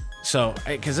 So,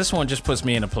 because this one just puts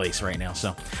me in a place right now.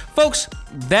 So, folks,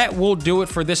 that will do it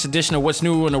for this edition of What's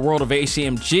New in the World of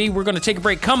ACMG. We're going to take a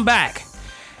break, come back,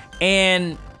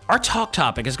 and our talk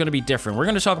topic is going to be different. We're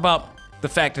going to talk about the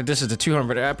fact that this is the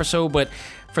 200th episode, but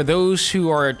for those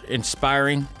who are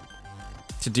inspiring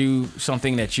to do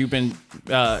something that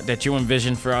that you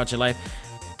envision throughout your life,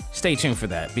 stay tuned for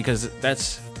that, because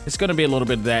it's going to be a little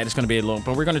bit of that. It's going to be a little,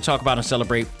 but we're going to talk about and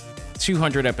celebrate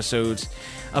 200 episodes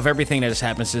of everything that has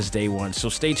happened since day one. So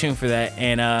stay tuned for that,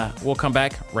 and we'll come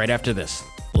back right after this.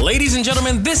 Ladies and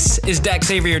gentlemen, this is Dax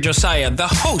Xavier Josiah, the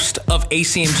host of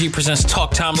ACMG Presents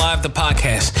Talk Time Live, the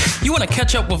podcast. You want to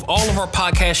catch up with all of our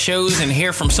podcast shows and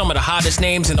hear from some of the hottest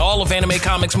names in all of anime,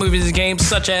 comics, movies, and games,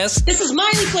 such as... This is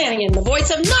Miley Flanagan, the voice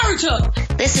of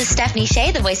Naruto. This is Stephanie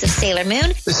Shea, the voice of Sailor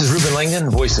Moon. This is Ruben Langdon,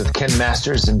 voice of Ken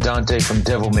Masters and Dante from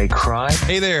Devil May Cry.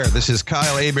 Hey there, this is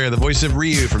Kyle Hebert, the voice of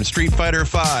Ryu from Street Fighter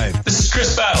V. This is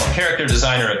Chris Battle, character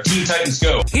designer of Teen Titans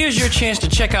Go. Here's your chance to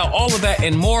check out all of that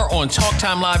and more on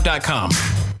TalkTimeLive.com.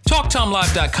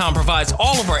 TalkTimeLive.com provides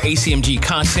all of our ACMG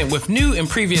content with new and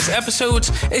previous episodes,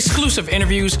 exclusive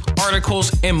interviews,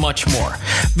 articles, and much more.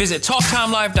 Visit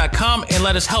TalkTimeLive.com and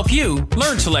let us help you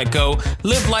learn to let go,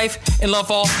 live life, and love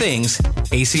all things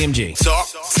ACMG. Talk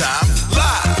Time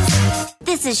Live.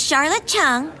 This is Charlotte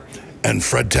Chung. And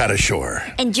Fred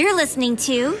Tatasciore. And you're listening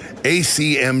to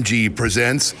ACMG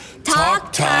presents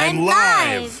Talk Time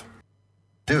Live.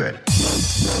 Do it.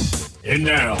 And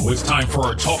now it's time for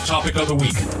our talk topic of the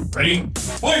week. Ready?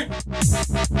 Play!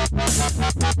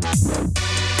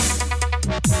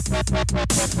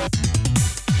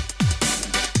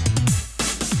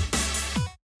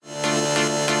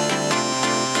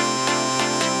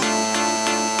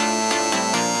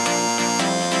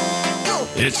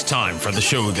 It's time for the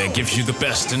show that gives you the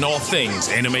best in all things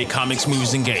anime, comics,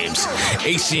 movies, and games.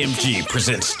 ACMG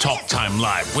presents Talk Time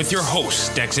Live with your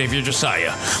hosts, Dax Xavier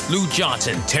Josiah, Lou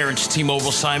Johnson, Terrence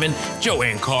T-Mobile Simon,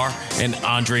 Joanne Carr, and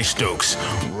Andre Stokes.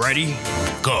 Ready?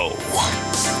 Go.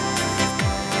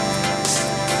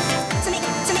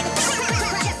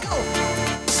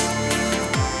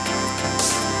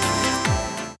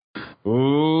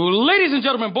 Ooh, ladies and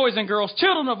gentlemen, boys and girls,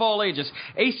 children of all ages,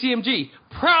 ACMG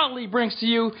proudly brings to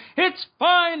you its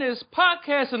finest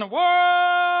podcast in the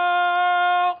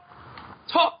world,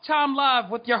 Talk Time Live,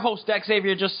 with your host, Dax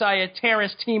Xavier Josiah,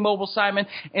 Terrence T-Mobile Simon,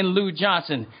 and Lou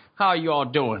Johnson. How are you all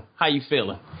doing? How you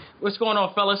feeling? What's going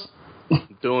on, fellas?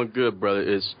 Doing good, brother.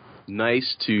 It's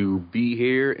nice to be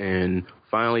here and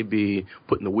finally be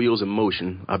putting the wheels in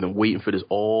motion. I've been waiting for this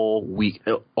all week,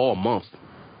 all month.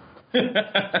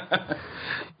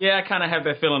 Yeah, I kind of have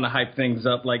that feeling to hype things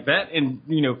up like that and,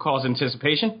 cause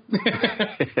anticipation.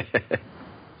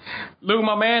 Lou,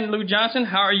 my man, Lou Johnson,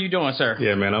 how are you doing, sir?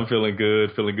 Yeah, man, I'm feeling good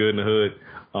in the hood.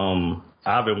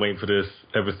 I've been waiting for this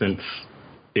ever since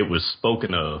it was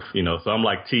spoken of, so I'm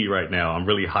like T right now. I'm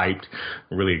really hyped.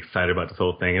 I'm really excited about this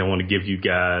whole thing. And I want to give you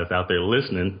guys out there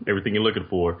listening everything you're looking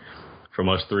for from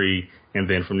us three, and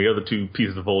then from the other two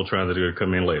pieces of Voltron that are going to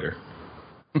come in later.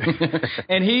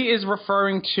 And he is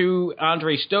referring to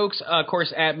Andre Stokes, of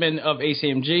course, admin of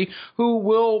ACMG, who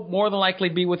will more than likely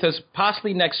be with us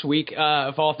possibly next week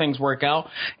if all things work out,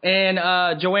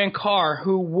 and Joanne Carr,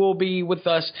 who will be with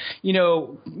us,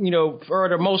 for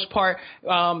the most part.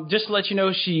 Just to let you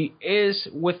know, she is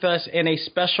with us in a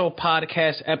special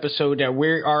podcast episode that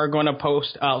we are going to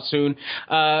post out soon,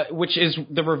 which is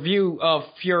the review of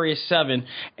Furious 7,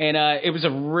 and it was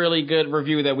a really good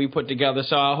review that we put together,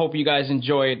 so I hope you guys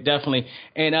enjoy it, definitely.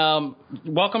 And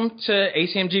welcome to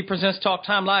ACMG Presents Talk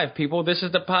Time Live, people. This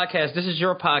is the podcast. This is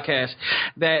your podcast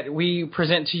that we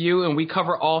present to you, and we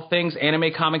cover all things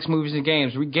anime, comics, movies, and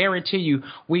games. We guarantee you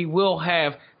we will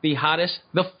have the hottest,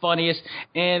 the funniest,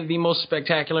 and the most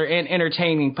spectacular and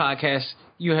entertaining podcast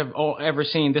you have ever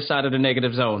seen this side of the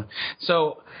negative zone.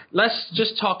 So let's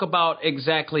just talk about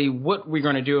exactly what we're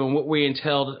going to do and what we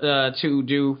intend to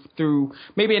do through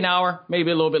maybe an hour,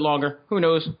 maybe a little bit longer. Who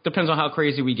knows? Depends on how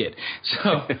crazy we get.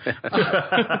 So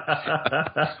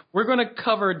we're going to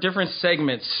cover different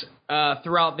segments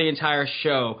throughout the entire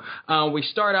show. We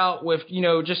start out with,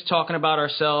 just talking about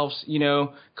ourselves,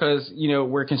 because,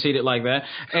 we're conceited like that.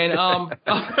 And other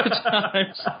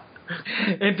times...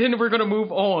 And then we're going to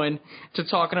move on to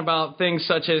talking about things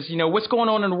such as, what's going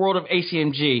on in the world of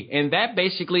ACMG. And that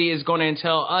basically is going to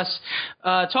entail us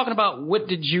talking about what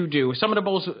did you do? Some of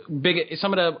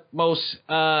the most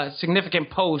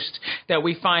significant posts that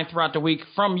we find throughout the week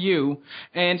from you,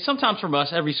 and sometimes from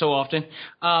us every so often,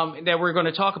 that we're going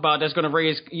to talk about that's going to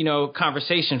raise,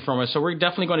 conversation from us. So we're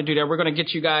definitely going to do that. We're going to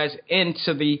get you guys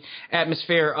into the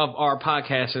atmosphere of our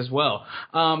podcast as well.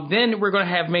 Then we're going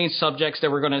to have main subjects that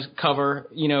we're going to cover,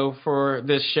 for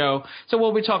this show. So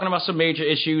we'll be talking about some major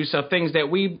issues, things that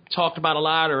we talked about a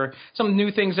lot, or some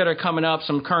new things that are coming up,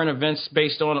 some current events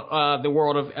based on the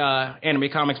world of anime,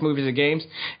 comics, movies, and games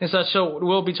and such. So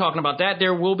we'll be talking about that.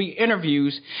 There will be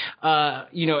interviews,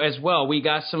 as well. We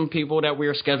got some people that we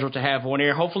are scheduled to have on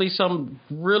air. Hopefully some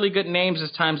really good names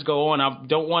as times go on. I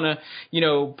don't want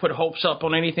to, put hopes up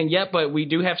on anything yet, but we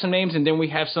do have some names, and then we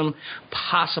have some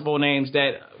possible names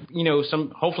that,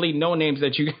 some hopefully no names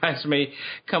that you guys may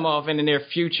come off in the near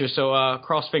future. So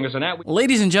cross fingers on that.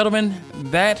 Ladies and gentlemen,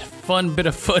 that fun bit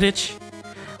of footage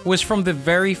was from the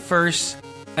very first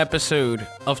episode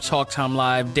of Talk Time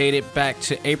Live, dated back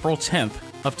to April 10th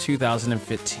of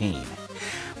 2015.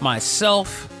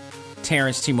 Myself,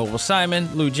 Terrence T-Mobile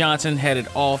Simon, Lou Johnson headed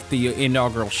off the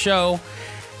inaugural show.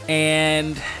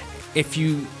 And if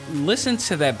you listen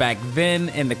to that back then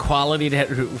and the quality that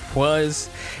it was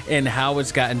and how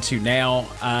it's gotten to now,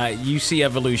 you see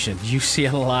evolution. You see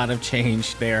a lot of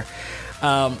change there.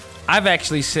 I've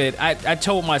actually said, I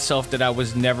told myself that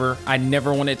I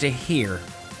never wanted to hear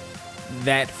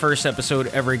that first episode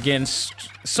ever again,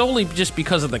 solely just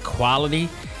because of the quality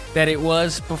that it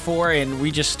was before, and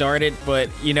we just started. But,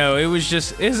 it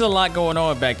was a lot going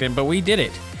on back then, but we did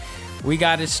it. We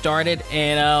got it started,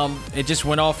 and it just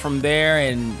went off from there,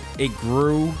 and it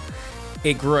grew.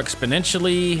 It grew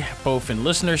exponentially, both in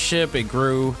listenership, it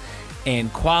grew in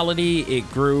quality, it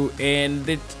grew in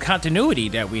the continuity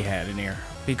that we had in there,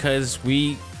 because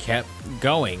we kept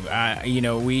going.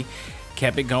 We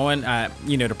kept it going.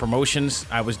 The promotions,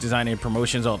 I was designing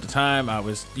promotions all the time. I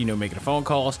was, making the phone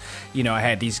calls. I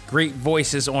had these great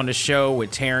voices on the show with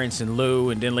Terrence and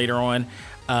Lou, and then later on,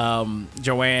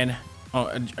 Joanne.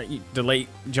 The late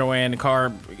Joanne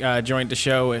Carr joined the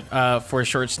show for a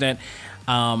short stint.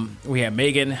 We had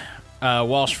Megan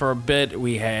Walsh for a bit.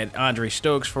 We had Andre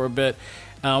Stokes for a bit.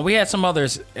 We had some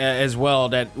others as well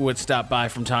that would stop by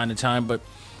from time to time. But,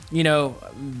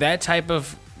 that type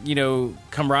of,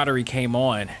 camaraderie came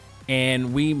on,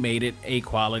 and we made it a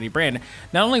quality brand.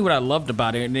 Not only what I loved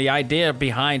about it, and the idea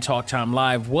behind Talk Time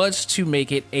Live was to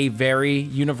make it a very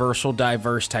universal,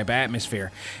 diverse type of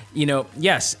atmosphere.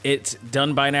 Yes, it's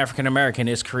done by an African-American,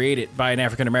 it's created by an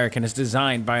African-American, it's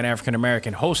designed by an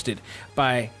African-American, hosted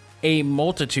by a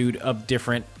multitude of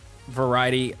different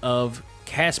variety of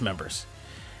cast members.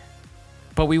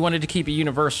 But we wanted to keep it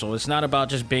universal. It's not about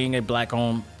just being a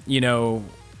black-owned,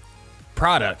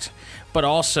 product, but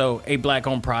also a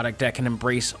black-owned product that can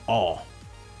embrace all.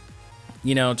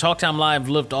 Talk Time Live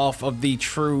lived off of the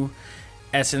true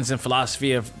essence and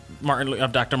philosophy of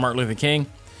Dr. Martin Luther King.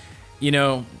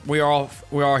 We're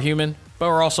all human, but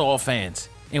we're also all fans,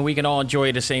 and we can all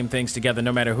enjoy the same things together,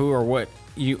 no matter who or what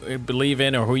you believe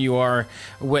in or who you are,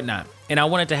 or whatnot. And I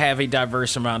wanted to have a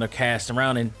diverse amount of cast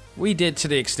around, and we did to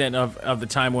the extent of the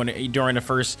time during the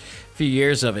first few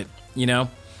years of it,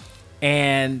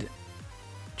 and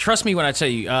trust me when I tell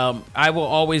you, I will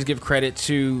always give credit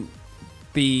to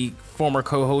the former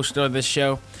co-host of this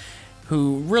show,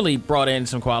 who really brought in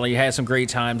some quality, had some great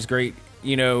times, great,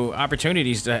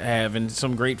 opportunities to have, and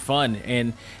some great fun.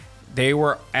 And they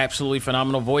were absolutely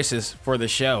phenomenal voices for the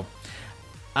show.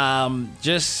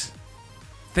 Just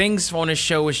things on this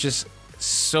show is just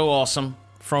so awesome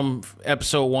from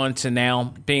episode 1 to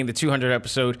now being the 200th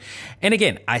episode. And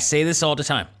again, I say this all the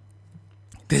time.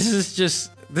 This is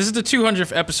the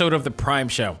 200th episode of the Prime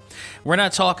Show. We're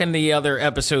not talking the other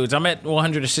episodes. I'm at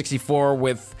 164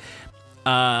 with,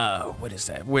 what is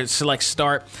that? With Select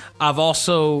Start. I've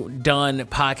also done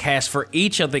podcasts for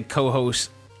each of the co-hosts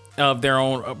of their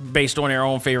own, based on their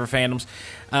own favorite fandoms.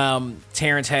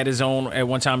 Terrence had his own at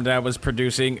one time that I was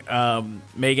producing.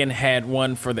 Megan had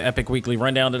one for the Epic Weekly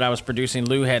Rundown that I was producing.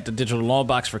 Lou had the Digital Long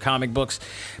Box for comic books.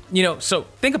 So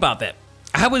think about that.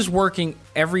 I was working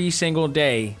every single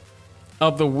day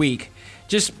of the week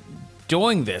just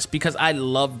doing this because I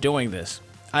love doing this.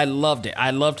 I loved it.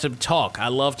 I love to talk. I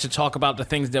love to talk about the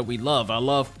things that we love. I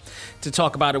love to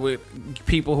talk about it with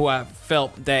people who I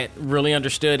felt that really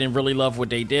understood and really loved what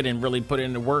they did and really put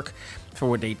in the work for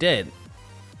what they did.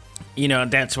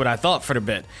 that's what I thought for the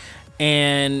bit.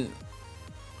 And,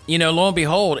 lo and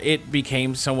behold, it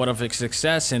became somewhat of a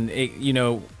success. And,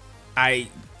 I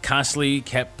constantly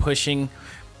kept pushing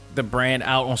the brand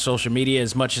out on social media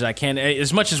as much as I can,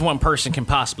 as much as one person can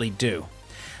possibly do.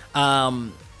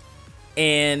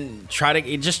 And try to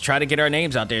get our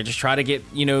names out there. Just try to get,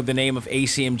 the name of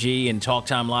ACMG and Talk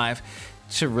Time Live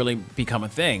to really become a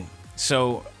thing.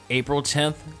 So April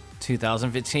 10th,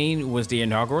 2015 was the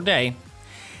inaugural day.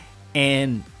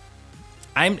 And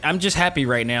I'm just happy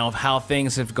right now of how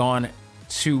things have gone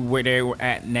to where they were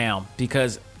at now,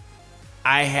 because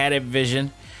I had a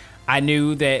vision. I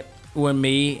knew that when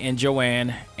me and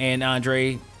Joanne and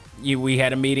Andre, we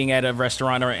had a meeting at a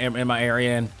restaurant in my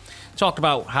area and talked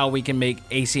about how we can make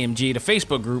ACMG, the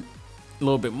Facebook group, a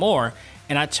little bit more.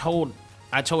 And I told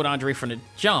Andre from the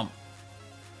jump,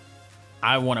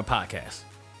 I want a podcast.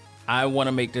 I want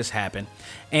to make this happen.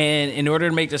 And in order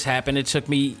to make this happen, it took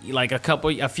me like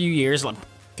a few years, like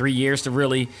 3 years to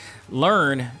really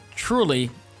learn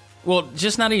truly. Well,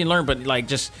 just not even learn, but like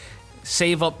just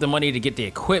save up the money to get the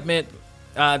equipment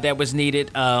that was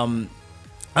needed.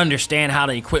 Understand how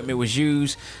the equipment was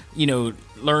used,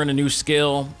 learn a new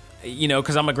skill,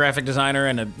 because I'm a graphic designer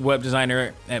and a web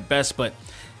designer at best, but,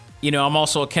 I'm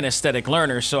also a kinesthetic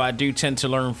learner, so I do tend to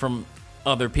learn from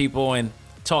other people and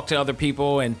talk to other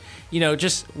people and,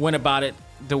 just went about it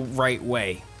the right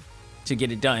way to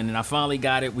get it done. And I finally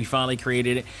got it. We finally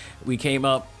created it. We came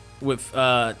up with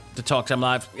the Talk Time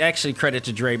Live. Actually, credit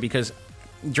to Dre, because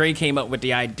Dre came up with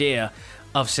the idea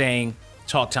of saying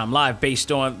Talk Time Live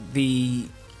based on the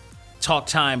Talk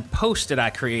Time post that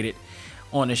I created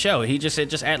on the show. He just said,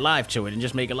 just add live to it and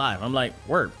just make it live. I'm like,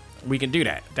 word, we can do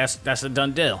that. That's a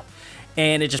done deal.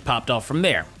 And it just popped off from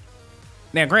there.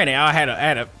 Now, granted, I had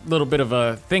a little bit of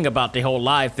a thing about the whole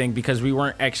live thing because we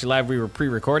weren't actually live. We were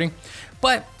pre-recording.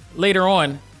 But later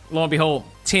on, lo and behold,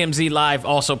 TMZ Live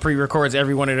also pre-records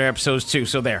every one of their episodes too.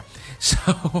 So there.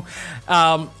 So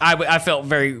I felt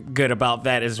very good about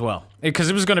that as well, because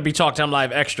it was going to be Talk Time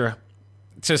Live Extra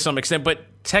to some extent,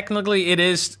 but technically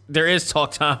there is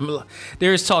Talk Time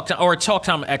or Talk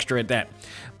Time Extra at that.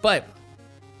 But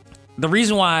the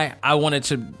reason why I wanted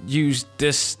to use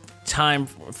this time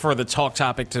for the talk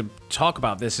topic to talk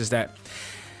about this is that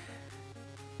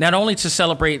not only to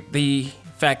celebrate the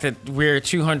fact that we're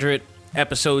 200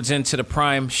 episodes into the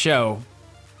Prime show,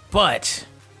 but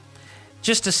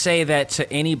just to say that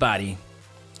to anybody,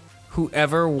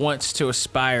 whoever wants to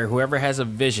aspire, whoever has a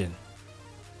vision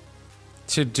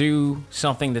to do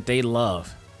something that they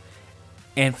love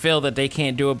and feel that they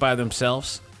can't do it by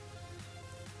themselves,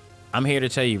 I'm here to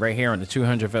tell you right here on the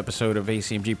 200th episode of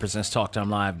ACMG Presents Talk Time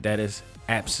Live, that is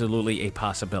absolutely a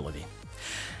possibility.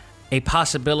 A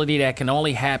possibility that can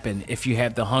only happen if you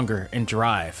have the hunger and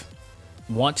drive,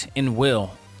 want and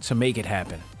will to make it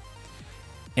happen.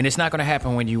 And it's not going to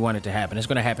happen when you want it to happen. It's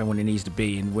going to happen when it needs to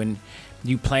be. And when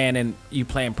you plan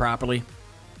properly,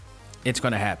 it's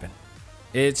going to happen.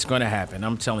 It's going to happen.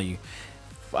 I'm telling you.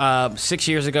 6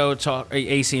 years ago,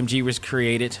 ACMG was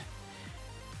created.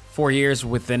 4 years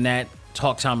within that,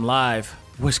 Talk Time Live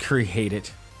was created.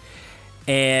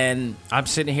 And I'm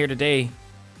sitting here today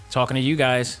talking to you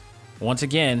guys once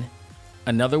again,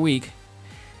 another week,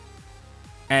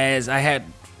 as I had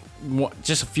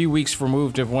just a few weeks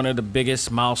removed of one of the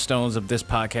biggest milestones of this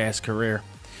podcast career,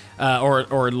 or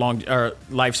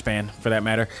lifespan for that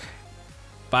matter,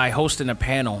 by hosting a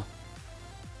panel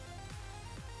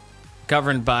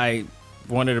governed by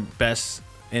one of the best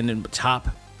and the top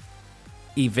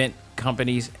event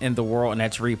companies in the world, and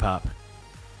that's Repop.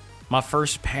 My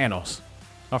first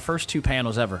two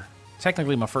panels ever.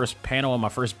 Technically my first panel and my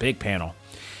first big panel.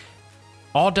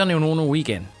 All done in one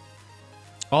weekend.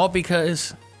 All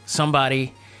because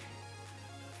somebody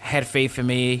had faith in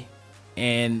me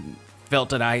and felt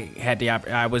that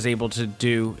I was able to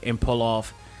do and pull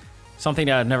off something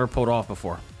that I've never pulled off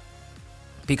before.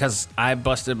 Because I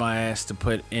busted my ass to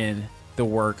put in the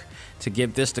work to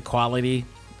give this the quality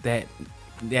that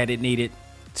it needed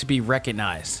to be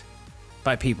recognized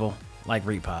by people like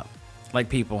Repop, like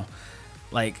people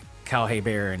like Kyle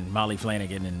Hebert and Molly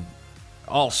Flanagan and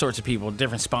all sorts of people,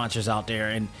 different sponsors out there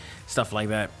and stuff like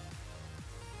that.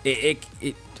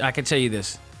 I can tell you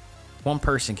this, one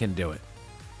person can do it.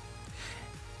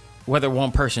 Whether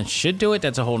one person should do it,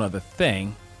 that's a whole nother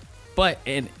thing. But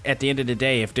at the end of the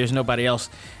day, if there's nobody else,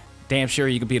 damn sure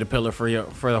you could be the pillar for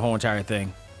the whole entire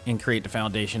thing and create the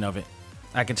foundation of it.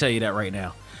 I can tell you that right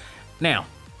now. Now,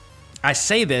 I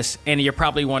say this, and you're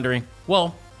probably wondering,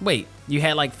 well, wait, you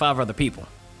had like 5 other people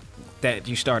that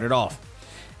you started off.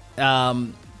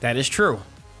 That is true.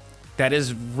 That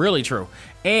is really true.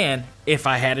 And if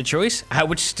I had a choice, I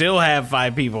would still have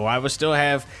 5 people. I would still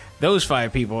have those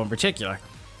 5 people in particular.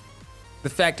 The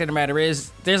fact of the matter is,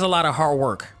 there's a lot of hard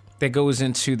work that goes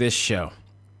into this show.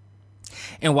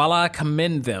 And while I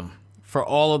commend them for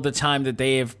all of the time that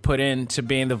they have put into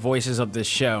being the voices of this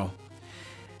show,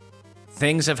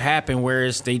 things have happened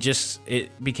whereas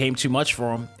it became too much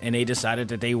for them and they decided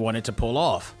that they wanted to pull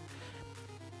off.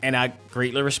 And I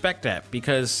greatly respect that,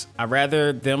 because I'd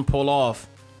rather them pull off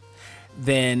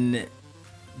than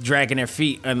dragging their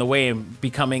feet in the way and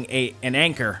becoming an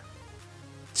anchor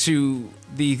to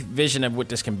the vision of what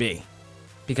this can be,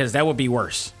 because that would be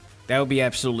worse. That would be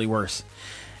absolutely worse.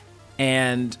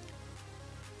 And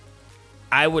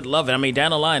I would love it. I mean, down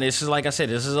the line, this is, like I said,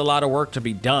 this is a lot of work to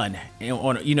be done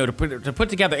on, to put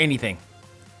together anything,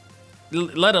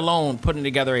 let alone putting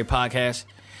together a podcast.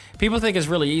 People think it's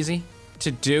really easy to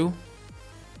do.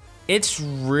 It's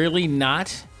really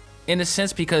not, in a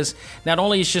sense, because not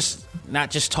only is just not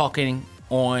just talking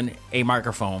on a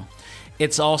microphone,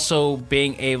 it's also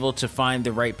being able to find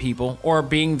the right people or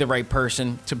being the right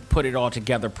person to put it all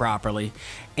together properly,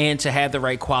 and to have the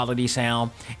right quality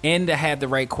sound, and to have the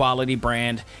right quality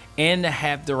brand, and to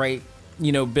have the right,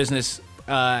 business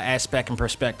aspect and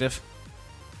perspective,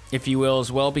 if you will,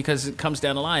 as well, because it comes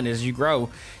down the line. As you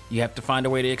grow, you have to find a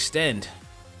way to extend.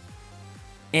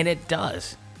 And it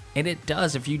does. And it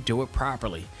does if you do it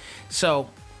properly. So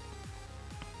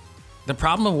the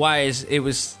problem of why is it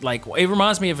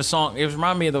reminds me of a song. It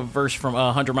reminds me of the verse from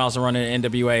 100 Miles to Run in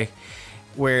NWA,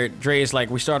 where Dre is like,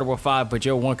 we started with 5, but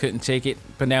Joe 1 couldn't take it.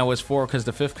 But now it's 4 because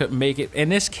the 5th couldn't make it. In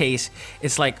this case,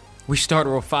 it's like, we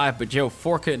started with 5, but Joe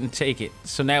 4 couldn't take it.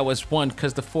 So now it's 1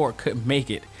 because the 4 couldn't make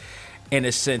it, in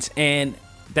a sense. And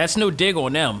that's no dig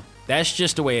on them. That's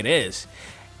just the way it is.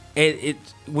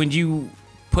 When you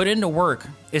put in the work,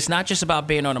 it's not just about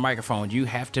being on the microphone. You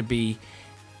have to be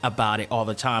about it all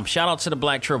the time. Shout out to the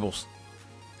Black Tribbles,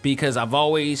 because I've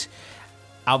always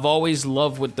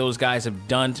loved what those guys have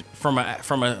done from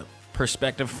a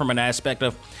perspective, from an aspect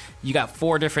of, you got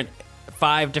 5 different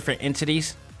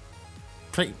entities,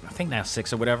 I think now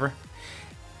 6 or whatever,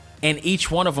 and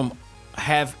each one of them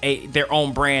have their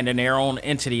own brand and their own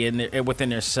entity within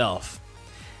their self,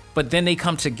 but then they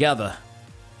come together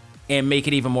and make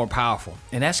it even more powerful.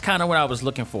 And that's kind of what I was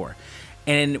looking for.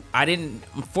 And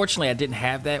unfortunately, I didn't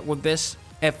have that with this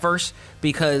at first,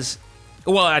 because,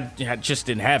 I just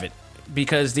didn't have it,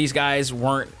 because these guys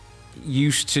weren't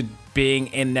used to being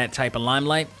in that type of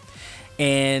limelight.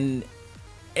 And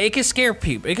it can scare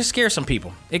people. It can scare some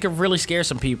people. It can really scare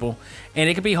some people, and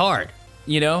it can be hard.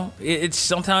 It's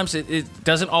sometimes it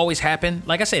doesn't always happen.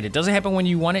 Like I said, it doesn't happen when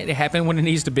you want it. It happens when it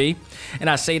needs to be. And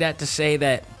I say that to say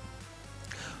that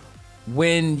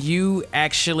when you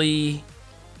actually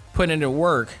put into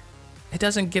work, it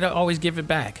doesn't always give it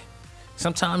back.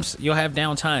 Sometimes you'll have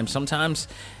downtime. Sometimes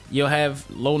you'll have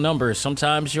low numbers.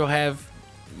 Sometimes you'll have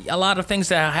a lot of things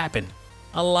that happen.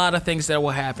 A lot of things that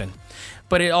will happen.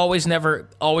 But it always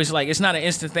like, it's not an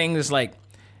instant thing. It's like,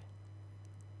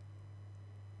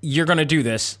 you're going to do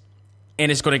this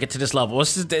and it's going to get to this level.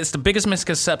 It's the biggest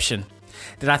misconception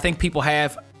that I think people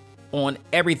have on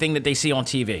everything that they see on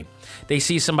TV. They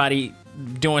see somebody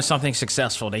doing something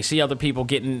successful. They see other people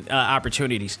getting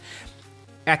opportunities.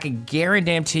 I can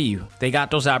guarantee you they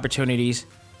got those opportunities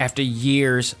after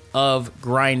years of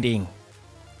grinding.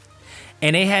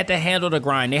 And they had to handle the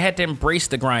grind. They had to embrace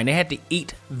the grind. They had to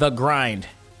eat the grind.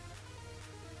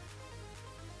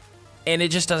 And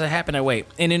it just doesn't happen that way.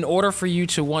 And in order for you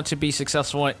to want to be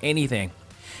successful in anything,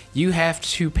 you have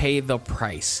to pay the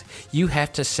price. You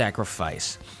have to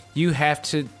sacrifice. You have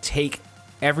to take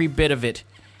every bit of it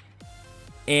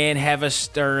and have a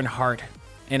stern heart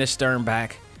and a stern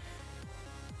back.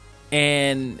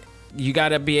 And you got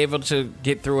to be able to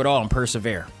get through it all and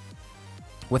persevere.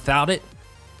 Without it,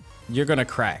 you're going to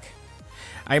crack.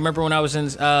 I remember when I was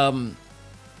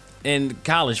in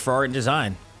college for art and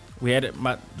design, we had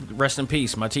rest in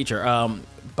peace, my teacher,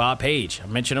 Bob Page. I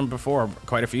mentioned him before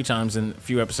quite a few times in a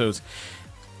few episodes.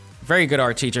 Very good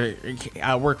art teacher.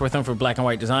 I worked with him for black and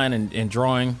white design and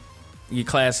drawing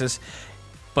classes.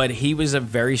 But he was a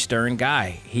very stern guy.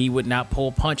 He would not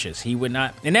pull punches. He would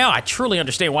not. And now I truly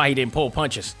understand why he didn't pull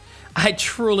punches. I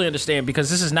truly understand, because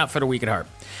this is not for the weak at heart.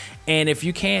 And if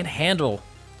you can't handle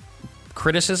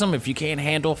criticism, if you can't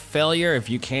handle failure, if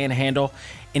you can't handle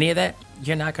any of that,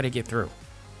 you're not going to get through.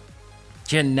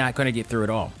 You're not going to get through it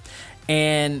all.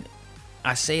 And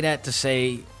I say that to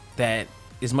say that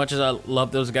as much as I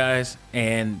love those guys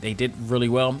and they did really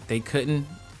well, they couldn't.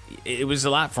 It was a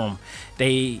lot for them.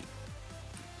 They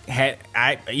had,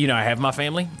 I have my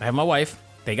family. I have my wife.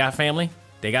 They got family.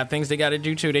 They got things they got to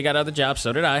do too. They got other jobs.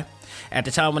 So did I. At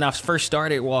the time when I first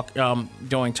started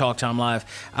doing Talk Time Live,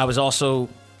 I was also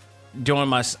doing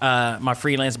my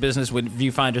freelance business with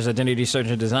Viewfinders Identity Search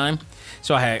and Design.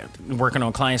 So I had working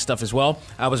on client stuff as well.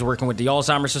 I was working with the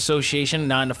Alzheimer's Association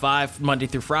 9 to 5, Monday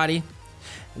through Friday,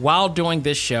 while doing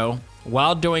this show,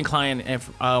 while doing client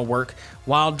work,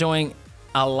 while doing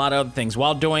a lot of other things,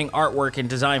 while doing artwork and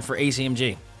design for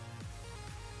ACMG.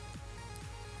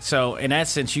 So in that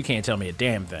sense, you can't tell me a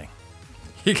damn thing.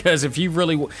 Because if you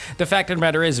really, the fact of the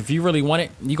matter is, if you really want it,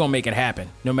 you're going to make it happen,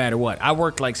 no matter what. I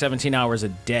worked like 17 hours a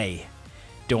day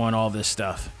doing all this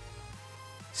stuff.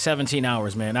 17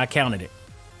 hours, man. I counted it.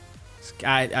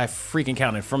 I freaking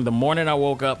counted from the morning I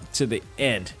woke up to the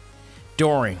end,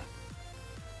 during,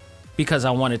 because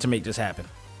I wanted to make this happen.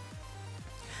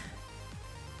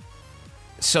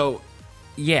 So,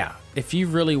 yeah, if you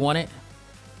really want it,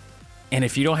 and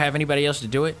if you don't have anybody else to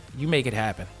do it, you make it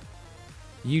happen.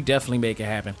 You definitely make it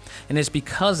happen. And it's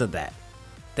because of that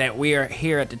we are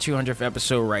here at the 200th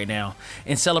episode right now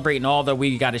and celebrating all that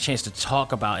we got a chance to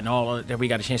talk about and all that we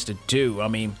got a chance to do. I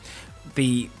mean,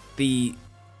 the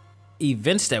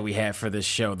events that we had for this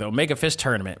show, the Omega Fist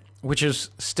tournament, which is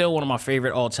still one of my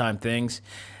favorite all-time things.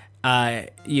 My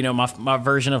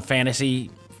version of fantasy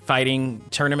fighting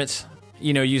tournaments,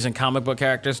 using comic book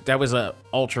characters, that was a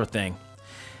ultra thing.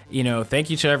 Thank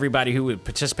you to everybody who would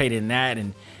participate in that,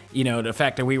 and the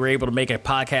fact that we were able to make a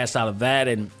podcast out of that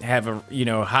and have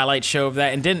a highlight show of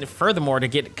that, and then furthermore to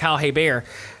get Kyle Hebert,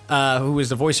 who is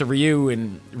the voice of Ryu,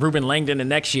 and Ruben Langdon the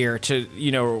next year to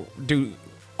do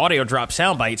audio drop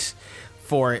sound bites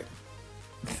for it.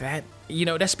 That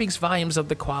that speaks volumes of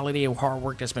the quality and hard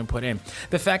work that's been put in.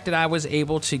 The fact that I was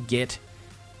able to get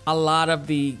a lot of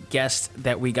the guests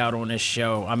that we got on this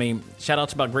show. I mean, shout out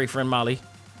to my great friend Molly,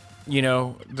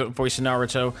 the voice of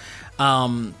Naruto.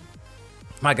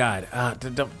 My God,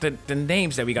 the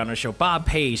names that we got on the show. Bob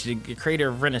Page, the creator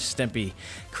of Ren and Stimpy.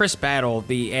 Chris Battle,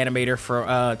 the animator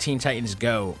for Teen Titans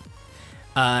Go.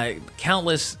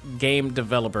 Countless game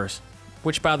developers,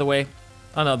 which, by the way,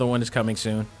 another one is coming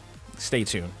soon. Stay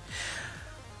tuned.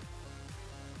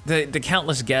 The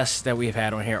countless guests that we've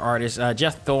had on here, artists.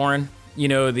 Jeff Thorne,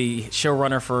 the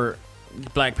showrunner for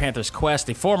Black Panther's Quest,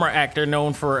 the former actor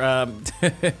known for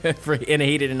for In a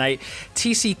Heat of the Night.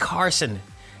 T.C. Carson,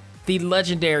 the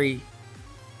legendary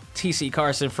T.C.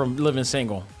 Carson from Living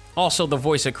Single. Also the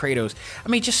voice of Kratos. I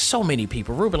mean, just so many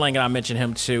people. Ruben Langdon, I mentioned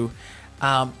him too.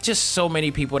 Just so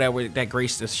many people that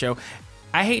graced this show.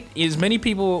 I hate, as many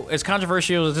people, as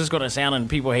controversial as this is going to sound and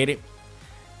people hate it,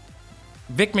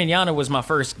 Vic Mignogna was my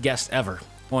first guest ever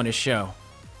on this show.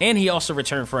 And he also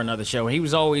returned for another show. He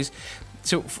was always,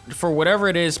 so for whatever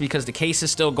it is, because the case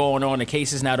is still going on, the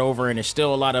case is not over, and there's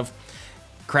still a lot of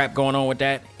crap going on with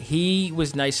that, he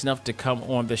was nice enough to come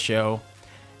on the show.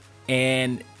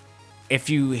 And if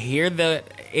you hear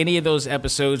any of those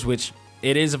episodes, which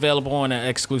it is available on an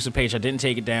exclusive page, I didn't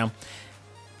take it down,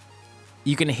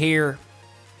 you can hear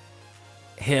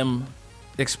him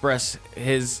express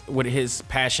his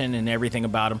passion and everything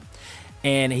about him.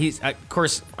 And he's, of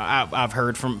course, I've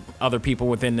heard from other people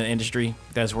within the industry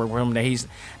that's worked with him that he's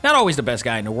not always the best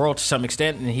guy in the world to some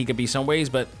extent, and he could be some ways,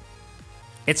 but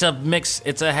it's a mix,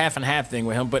 it's a half and half thing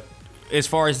with him. But as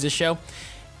far as this show,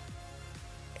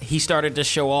 he started to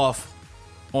show off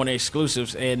on the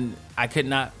exclusives, and I could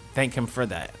not thank him for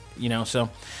that, so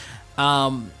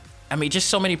I mean, just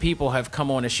so many people have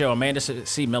come on the show. Amanda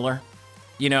C. Miller,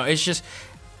 it's just,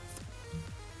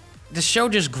 the show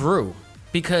just grew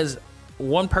because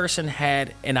one person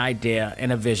had an idea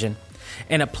and a vision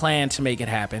and a plan to make it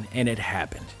happen, and it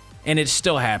happened. And it's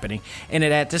still happening. And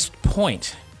at this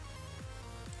point,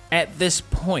 it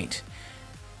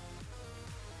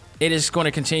is going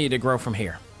to continue to grow from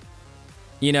here.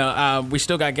 We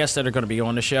still got guests that are going to be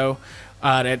on the show.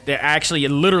 That actually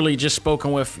literally just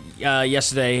spoken with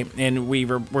yesterday, and we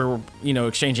were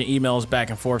exchanging emails back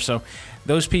and forth. So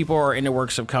those people are in the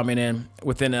works of coming in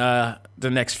within the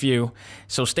next few.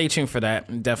 So stay tuned for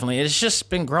that. Definitely, it's just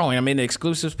been growing. I mean, the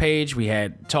exclusives page, we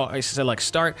had select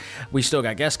start. We still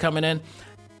got guests coming in,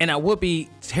 and I would be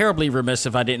terribly remiss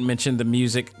if I didn't mention the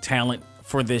music talent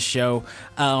for this show.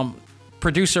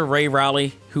 Producer Ray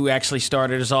Rowley, who actually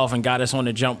started us off and got us on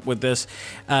the jump with this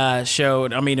show.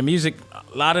 I mean, a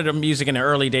lot of the music in the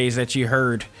early days that you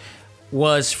heard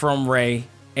was from Ray,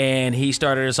 and he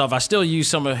started us off. I still use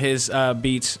some of his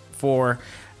beats for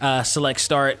Select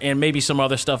Start and maybe some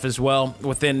other stuff as well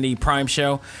within the Prime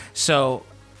show. So,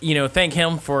 thank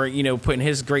him for, putting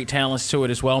his great talents to it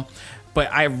as well.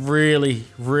 But I really,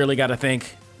 really got to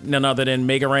thank none other than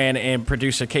Mega Ran and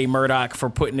producer K Murdoch for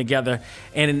putting together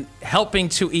and helping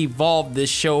to evolve this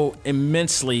show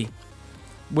immensely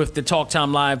with the Talk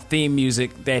Time Live theme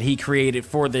music that he created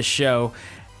for this show.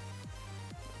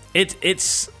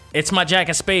 It's my Jack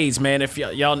of Spades, man. If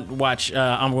y'all watch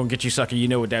I'm Gonna Get You Sucker, you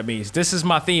know what that means. This is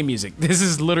my theme music. This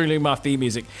is literally my theme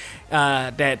music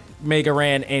that Mega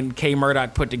Ran and K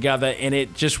Murdoch put together, and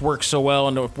it just works so well.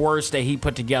 And the words that he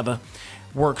put together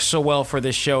work so well for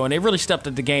this show. And they really stepped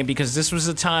up the game because this was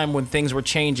a time when things were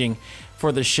changing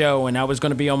for the show, and I was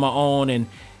going to be on my own. And,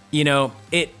 you know,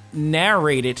 it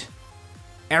narrated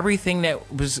everything that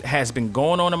has been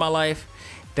going on in my life,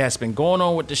 that's been going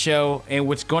on with the show, and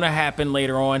what's going to happen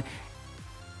later on.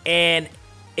 And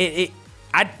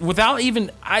I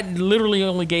literally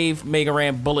only gave Mega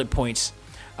Ran bullet points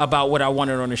about what I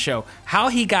wanted on the show. How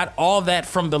he got all that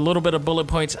from the little bit of bullet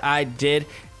points I did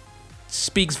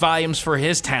speaks volumes for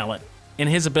his talent and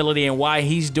his ability, and why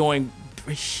he's doing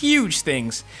huge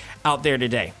things out there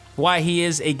today. Why he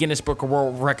is a Guinness Book of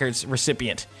World Records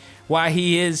recipient. Why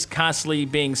he is constantly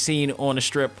being seen on the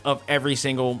strip of every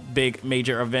single big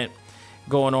major event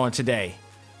going on today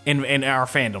in our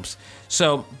fandoms.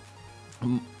 So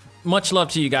much love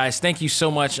to you guys. Thank you so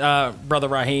much, Brother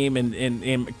Raheem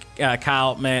and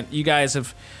Kyle, man. You guys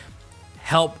have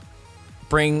helped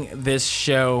bring this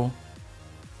show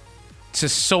to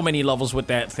so many levels with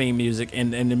that theme music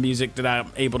and the music that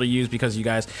I'm able to use because of you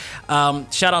guys.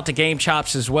 Shout out to Game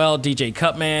Chops as well, DJ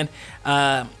Cutman,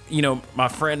 my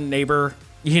friend, neighbor,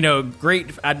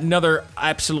 great, another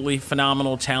absolutely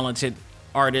phenomenal, talented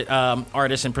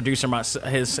artist and producer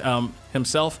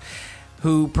himself,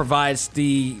 who provides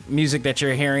the music that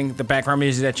you're hearing, the background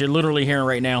music that you're literally hearing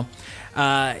right now.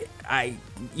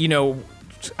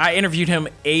 I interviewed him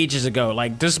ages ago.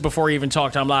 Like, this is before he even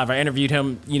Talk Time Live. I interviewed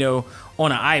him,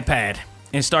 on an iPad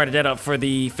and started that up for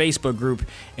the Facebook group.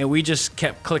 And we just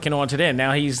kept clicking on to that.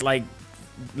 Now he's like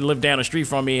lived down the street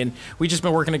from me, and we just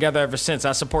been working together ever since.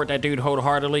 I support that dude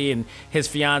wholeheartedly, and his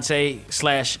fiance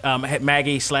 /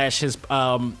 Maggie / his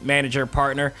manager,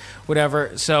 partner,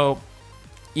 whatever. So,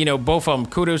 both of them,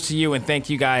 kudos to you, and thank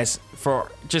you guys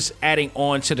for just adding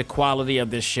on to the quality of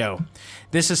this show.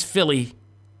 This is Philly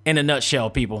in a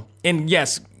nutshell, people. And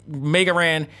yes, Mega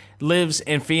Ran lives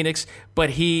in Phoenix,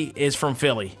 but he is from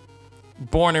Philly,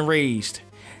 born and raised.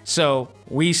 So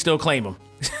we still claim him,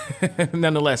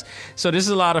 nonetheless. So this is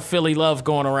a lot of Philly love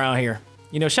going around here.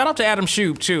 Shout out to Adam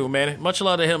Shoup too, man. Much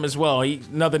love to him as well. He's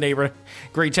another neighbor,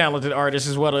 great talented artist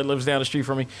as well that lives down the street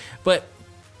from me. But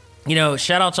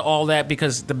shout out to all that,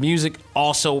 because the music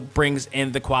also brings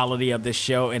in the quality of this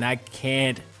show, and I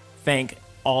can't thank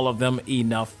all of them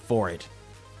enough for it.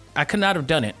 I could not have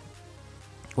done it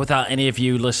without any of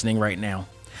you listening right now.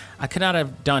 I could not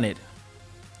have done it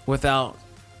without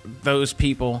those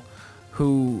people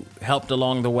who helped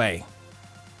along the way.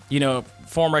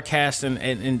 Former cast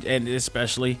and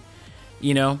especially,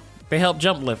 they helped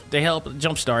They helped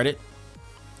jumpstart it.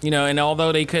 And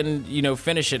although they couldn't,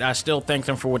 finish it, I still thank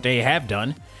them for what they have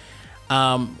done.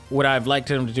 Would I have liked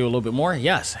them to do a little bit more?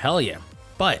 Yes, hell yeah.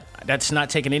 But that's not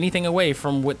taking anything away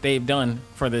from what they've done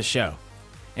for this show.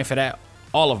 And for that,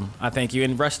 all of them, I thank you.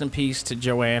 And rest in peace to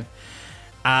Joanne.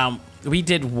 We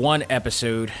did one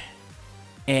episode,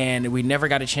 and we never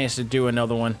got a chance to do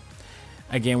another one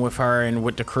again with her and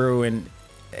with the crew. And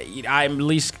I'm at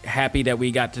least happy that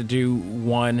we got to do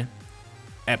one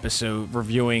episode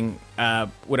reviewing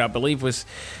what I believe was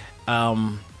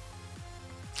Fast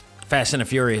and the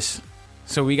Furious.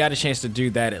 So we got a chance to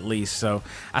do that at least. So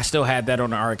I still had that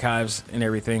on the archives and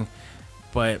everything.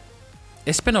 But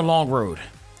it's been a long road.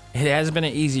 It hasn't been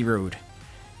an easy road.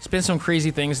 It's been some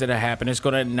crazy things that have happened. It's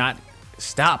going to not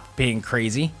stop being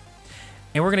crazy.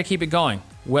 And we're going to keep it going.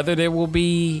 Whether there will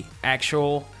be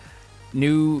actual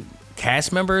new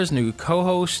cast members, new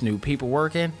co-hosts, new people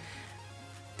working,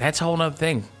 that's a whole nother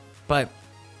thing. But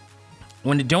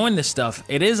when you're doing this stuff,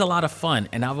 it is a lot of fun.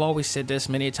 And I've always said this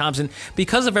many times. And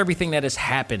because of everything that has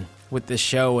happened with this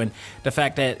show, and the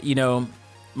fact that,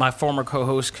 my former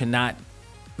co-host could not,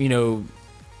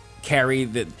 carry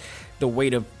the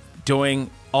weight of doing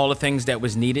all the things that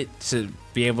was needed to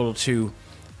be able to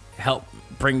help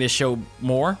bring this show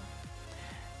more.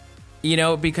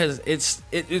 Because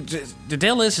the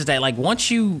deal is that, like, once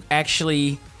you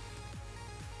actually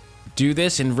do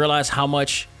this and realize how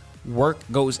much work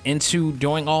goes into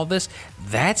doing all this,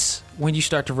 that's when you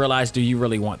start to realize, do you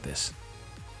really want this?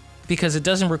 Because it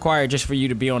doesn't require just for you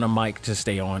to be on a mic to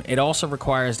stay on. It also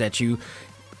requires that you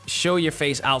show your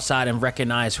face outside and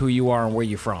recognize who you are and where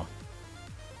you're from.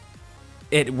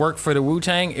 It worked for the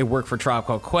Wu-Tang. It worked for Tribe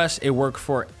Called Quest. It worked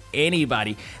for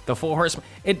anybody. The Four Horsemen,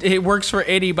 it works for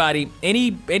anybody.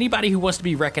 Anybody who wants to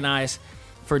be recognized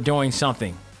for doing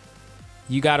something,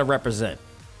 you got to represent.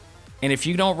 And if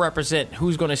you don't represent,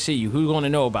 who's going to see you? Who's going to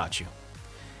know about you?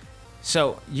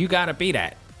 So you got to be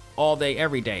that all day,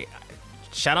 every day.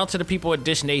 Shout out to the people at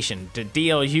Dish Nation, the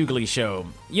DL Hughley show.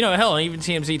 You know, hell, even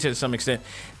TMZ to some extent.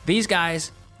 These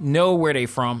guys know where they're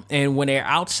from, and when they're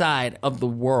outside of the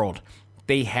world,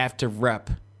 they have to rep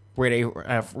where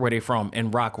they're from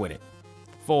and rock with it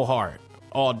full hard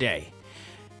all day.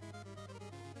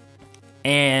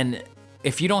 And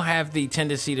if you don't have the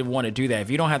tendency to want to do that, if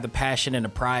you don't have the passion and the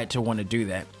pride to want to do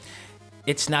that,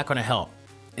 it's not going to help.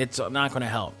 It's not going to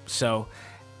help. So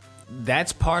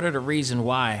that's part of the reason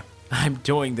why I'm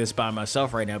doing this by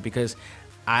myself right now, because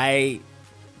I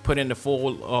put in the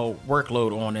full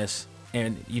workload on this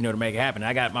and, to make it happen.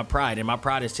 I got my pride, and my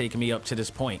pride has taken me up to this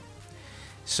point.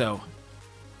 So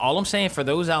all I'm saying for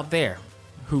those out there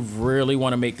who really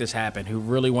want to make this happen, who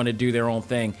really want to do their own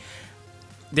thing,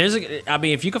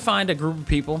 if you can find a group of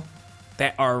people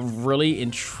that are really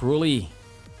and truly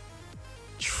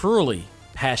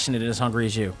passionate and as hungry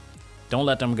as you, don't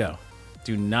let them go.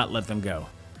 Do not let them go.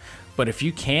 But if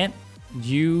you can't,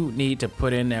 you need to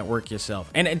put in that work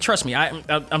yourself. And trust me,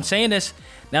 I'm saying this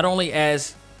not only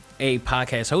as a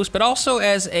podcast host, but also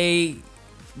as a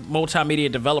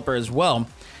multimedia developer as well,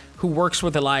 who works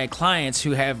with a lot of clients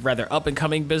who have rather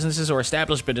up-and-coming businesses or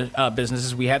established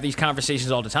businesses. We have these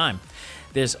conversations all the time.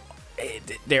 There's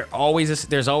always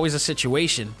a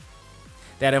situation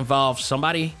that involves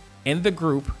somebody in the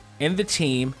group, in the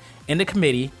team, in the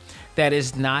committee that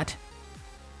does not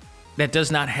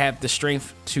have the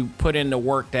strength to put in the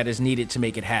work that is needed to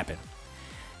make it happen.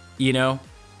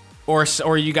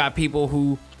 Or you got people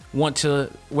who want to,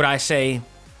 what I say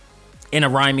in a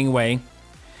rhyming way,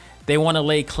 they want to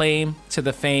lay claim to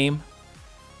the fame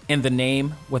and the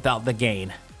name without the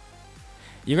gain.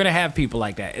 You're going to have people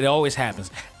like that. It always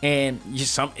happens. And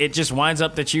it just winds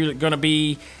up that you're going to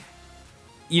be,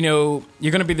 you're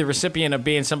going to be the recipient of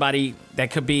being somebody that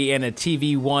could be in a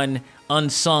TV One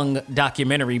unsung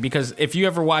documentary. Because if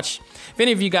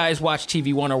any of you guys watch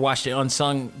TV One or watch the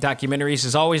unsung documentaries,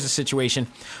 there's always a situation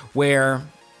where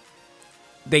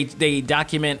they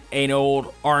document an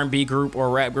old R&B group or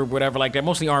rap group, whatever like that,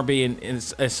 mostly R&B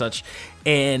and as such.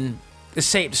 And the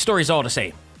story's all the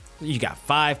same. You got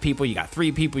 5 people, you got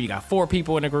 3 people, you got 4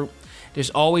 people in a group.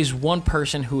 There's always one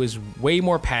person who is way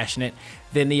more passionate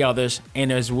than the others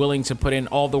and is willing to put in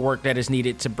all the work that is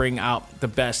needed to bring out the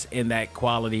best in that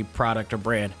quality product or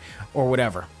brand or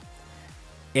whatever.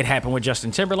 It happened with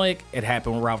Justin Timberlake. It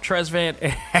happened with Ralph Tresvant.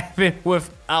 It happened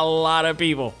with a lot of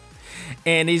people.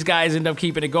 And these guys end up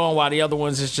keeping it going while the other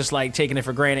ones is just like taking it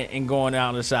for granted and going out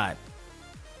on the side.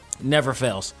 Never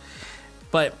fails.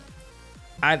 But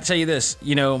I tell you this,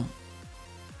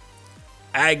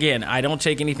 I don't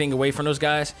take anything away from those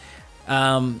guys.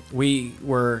 We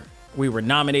were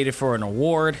nominated for an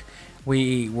award.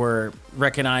 We were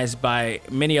recognized by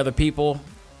many other people,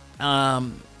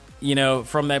 from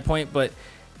that point. But,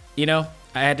 I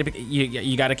had to be,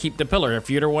 you got to keep the pillar. If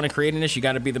you're the one creating this, you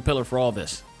got to be the pillar for all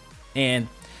this. And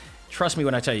trust me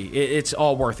when I tell you, it's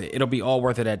all worth it. It'll be all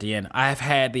worth it at the end. I've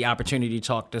had the opportunity to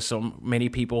talk to so many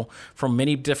people from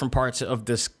many different parts of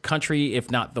this country, if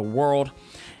not the world.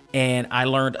 And I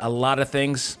learned a lot of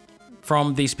things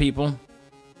from these people,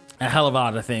 a hell of a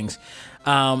lot of things.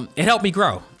 It helped me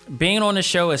grow. Being on the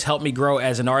show has helped me grow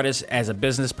as an artist, as a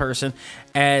business person,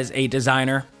 as a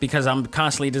designer, because I'm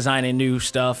constantly designing new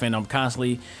stuff and I'm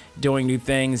constantly doing new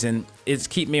things, and it's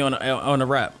keep me on a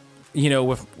rep.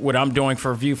 With what I'm doing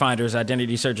for Viewfinder's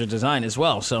identity search and design as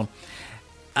well. So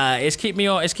it's keep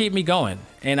me going.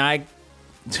 And I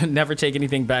never take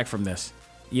anything back from this.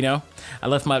 I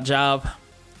left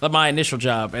my initial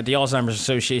job at the Alzheimer's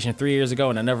Association 3 years ago,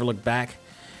 and I never looked back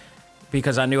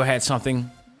because I knew I had something.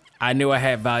 I knew I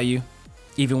had value,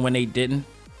 even when they didn't.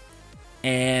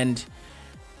 And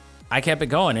I kept it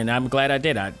going, and I'm glad I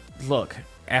did. Look,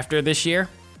 after this year,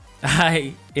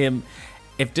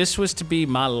 if this was to be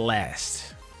my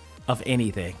last of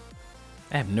anything,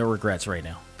 I have no regrets right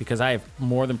now, because I have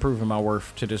more than proven my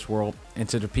worth to this world and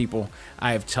to the people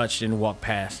I have touched and walked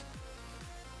past.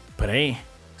 But as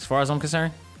far as I'm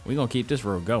concerned, we're going to keep this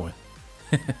road going.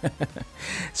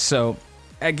 So,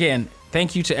 again,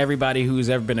 thank you to everybody who's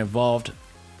ever been involved,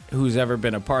 who's ever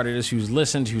been a part of this, who's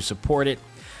listened, who's supported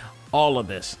all of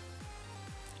this.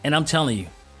 And I'm telling you,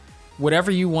 whatever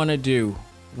you want to do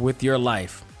with your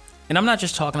life, and I'm not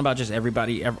just talking about just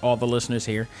everybody, all the listeners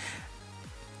here.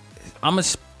 I'm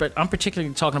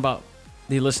particularly talking about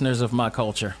the listeners of my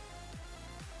culture.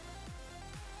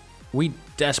 We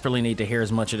desperately need to hear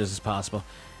as much of this as possible.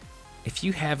 if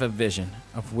you have a vision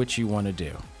of what you want to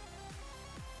do,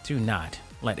 do not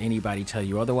let anybody tell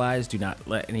you otherwise. Do not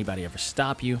let anybody ever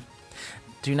stop you.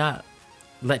 Do not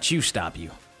let you stop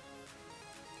you.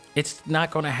 It's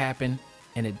not going to happen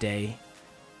in a day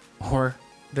or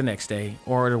the next day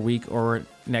or the week or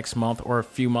next month or a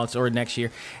few months or next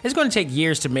year. It's going to take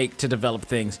years to develop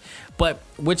things. But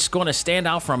what's going to stand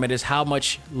out from it is how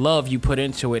much love you put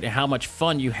into it and how much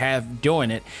fun you have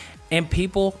doing it. And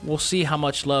people will see how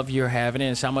much love you're having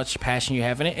and how much passion you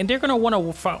have in it. And they're going to want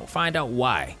to find out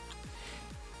why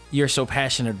you're so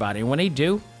passionate about it. And when they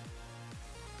do,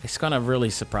 it's going to really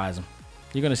surprise them.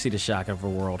 You're going to see the shock of a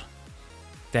world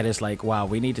that is like, wow,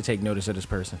 we need to take notice of this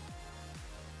person.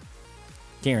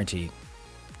 Guaranteed.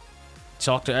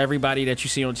 Talk to everybody that you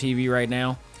see on TV right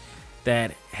now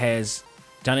that has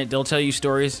done it. They'll tell you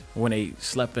stories when they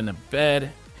slept in a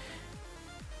bed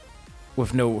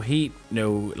with no heat,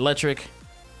 no electric.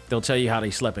 They'll tell you how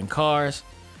they slept in cars.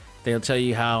 They'll tell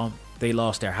you how they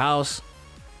lost their house.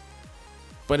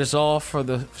 But it's all for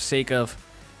the sake of,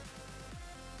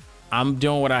 I'm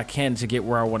doing what I can to get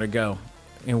where I want to go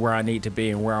and where I need to be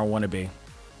and where I want to be.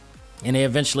 And they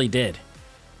eventually did,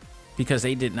 because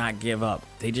they did not give up.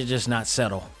 They did just not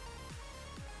settle.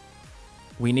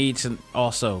 We need to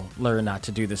also learn not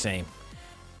to do the same,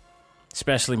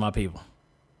 especially my people.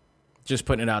 Just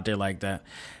putting it out there like that.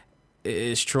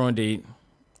 It's true indeed.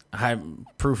 I have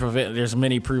proof of it. There's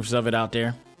many proofs of it out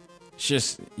there. It's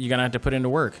just, you're going to have to put in the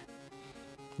work.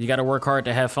 You got to work hard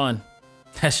to have fun.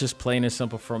 That's just plain and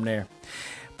simple from there.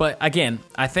 But again,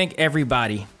 I thank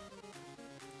everybody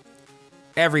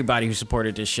who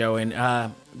supported this show. And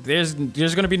there's going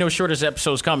to be no shortest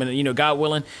episodes coming. You know, God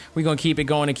willing, we're going to keep it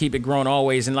going and keep it growing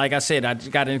always. And like I said, I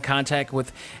got in contact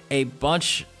with a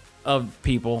bunch of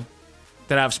people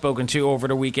that I've spoken to over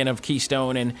the weekend of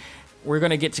Keystone, and we're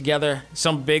going to get together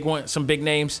some big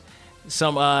names,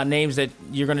 some names that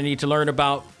you're going to need to learn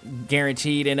about,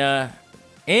 guaranteed,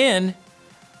 and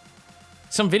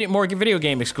some more video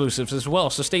game exclusives as well.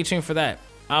 So stay tuned for that.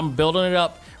 I'm building it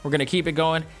up. We're going to keep it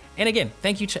going. And again,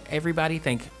 thank you to everybody.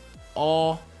 Thank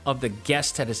all of the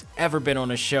guests that has ever been on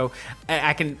the show.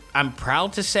 I'm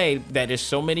proud to say that there's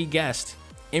so many guests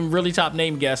and really top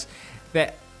name guests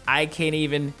that I can't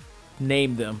even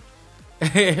name them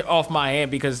off my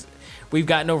hand, because we've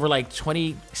gotten over like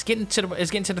 20. It's getting to the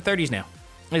 30s now.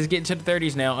 It's getting to the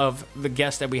 30s now of the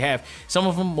guests that we have. Some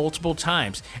of them multiple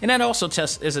times, and that also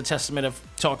is a testament of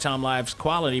Talk Time Live's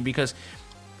quality, because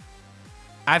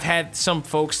I've had some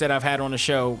folks that I've had on the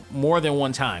show more than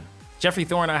one time. Jeffrey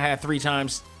Thorne I had 3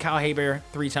 times, Kyle Hebert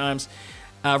 3 times,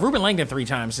 Ruben Langdon 3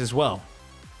 times as well.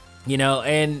 You know,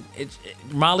 and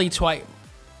Molly 3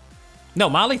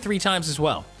 times as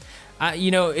well.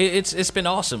 You know, it's been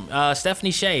awesome.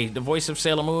 Stephanie Shea, the voice of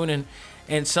Sailor Moon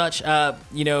and such.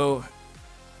 You know,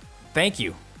 thank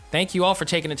you all for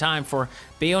taking the time, for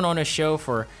being on this show,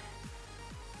 for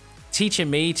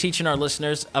teaching our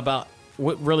listeners about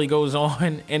what really goes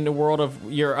on in the world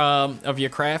of your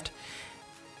craft,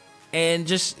 and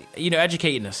just, you know,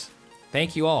 educating us.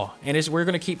 Thank you all, and we're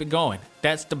going to keep it going.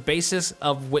 That's the basis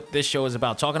of what this show is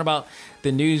about, talking about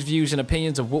the news, views, and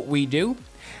opinions of what we do,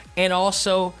 and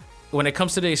also, when it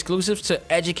comes to the exclusives,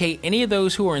 to educate any of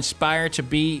those who are inspired to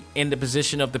be in the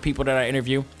position of the people that I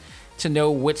interview, to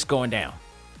know what's going down.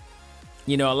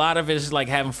 You know, a lot of it is like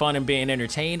having fun and being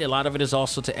entertained. A lot of it is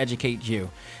also to educate you,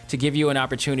 to give you an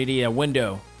opportunity, a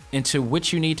window into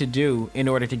what you need to do in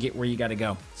order to get where you got to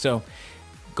go. So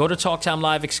go to Talk Time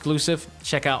Live exclusive,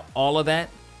 check out all of that,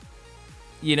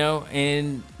 you know,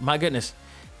 and my goodness,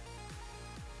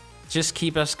 just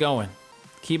keep us going.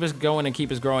 Keep us going and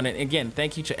keep us growing. And again,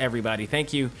 thank you to everybody.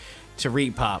 Thank you to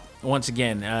Reed Pop. Once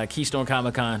again, Keystone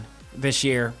Comic-Con this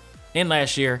year and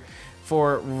last year,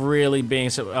 for really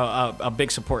being a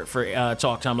big support for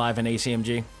Talk Time Live and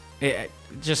ACMG.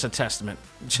 Just a testament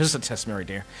right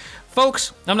there.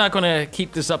 Folks, I'm not going to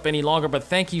keep this up any longer, but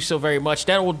thank you so very much.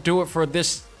 That will do it for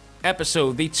this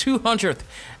episode, the 200th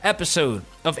episode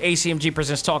of ACMG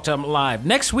Presents Talk Time Live.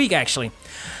 Next week, I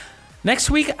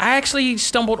actually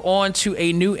stumbled onto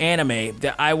a new anime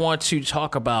that I want to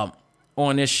talk about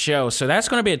on this show. So that's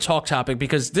going to be a talk topic,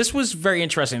 because this was very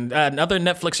interesting. Another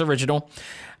Netflix original.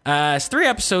 It's 3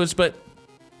 episodes, but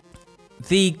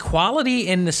the quality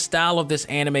and the style of this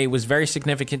anime was very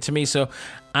significant to me. So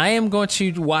I am going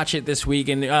to watch it this week,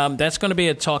 and that's going to be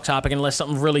a talk topic unless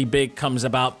something really big comes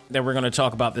about that we're going to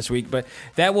talk about this week. But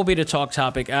that will be the talk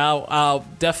topic. I'll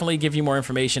definitely give you more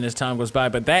information as time goes by.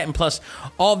 But that, and plus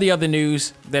all the other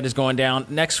news that is going down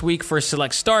next week for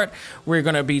Select Start, we're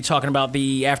going to be talking about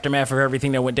the aftermath of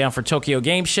everything that went down for Tokyo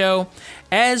Game Show,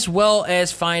 as well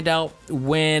as find out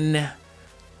when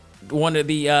one of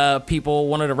the people,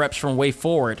 one of the reps from Way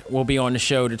Forward will be on the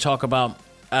show to talk about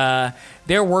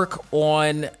their work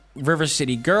on River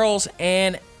City Girls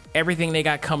and everything they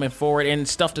got coming forward and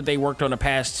stuff that they worked on in the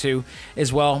past too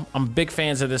as well. I'm big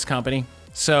fans of this company,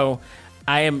 so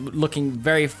I am looking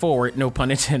very forward, no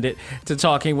pun intended, to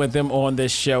talking with them on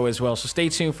this show as well. So stay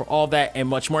tuned for all that and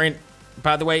much more. And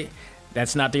by the way,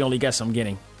 that's not the only guest I'm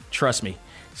getting. Trust me.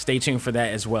 Stay tuned for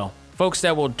that as well. Folks,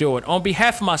 that will do it. On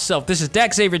behalf of myself, this is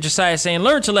Dak Xavier Josiah saying,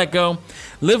 learn to let go,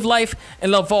 live life,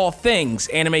 and love all things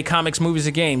anime, comics, movies,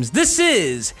 and games. This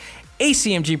is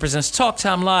ACMG Presents Talk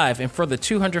Time Live, and for the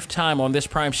 200th time on this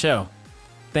Prime show.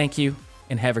 Thank you,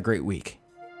 and have a great week.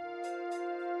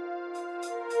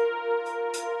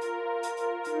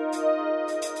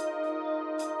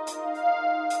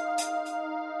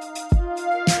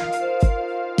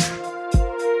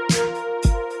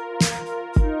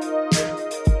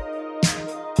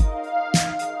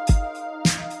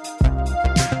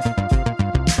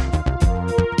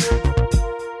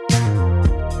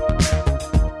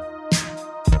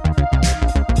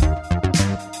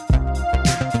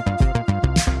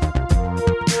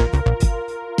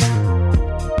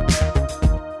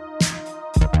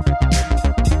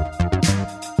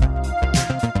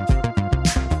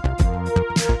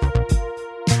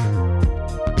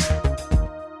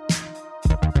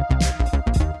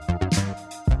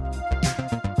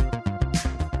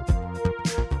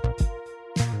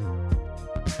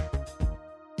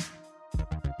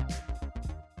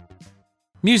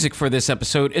 Music for this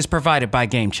episode is provided by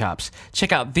Game Chops.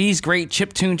 Check out these great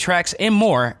chiptune tracks and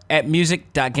more at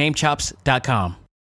music.gamechops.com.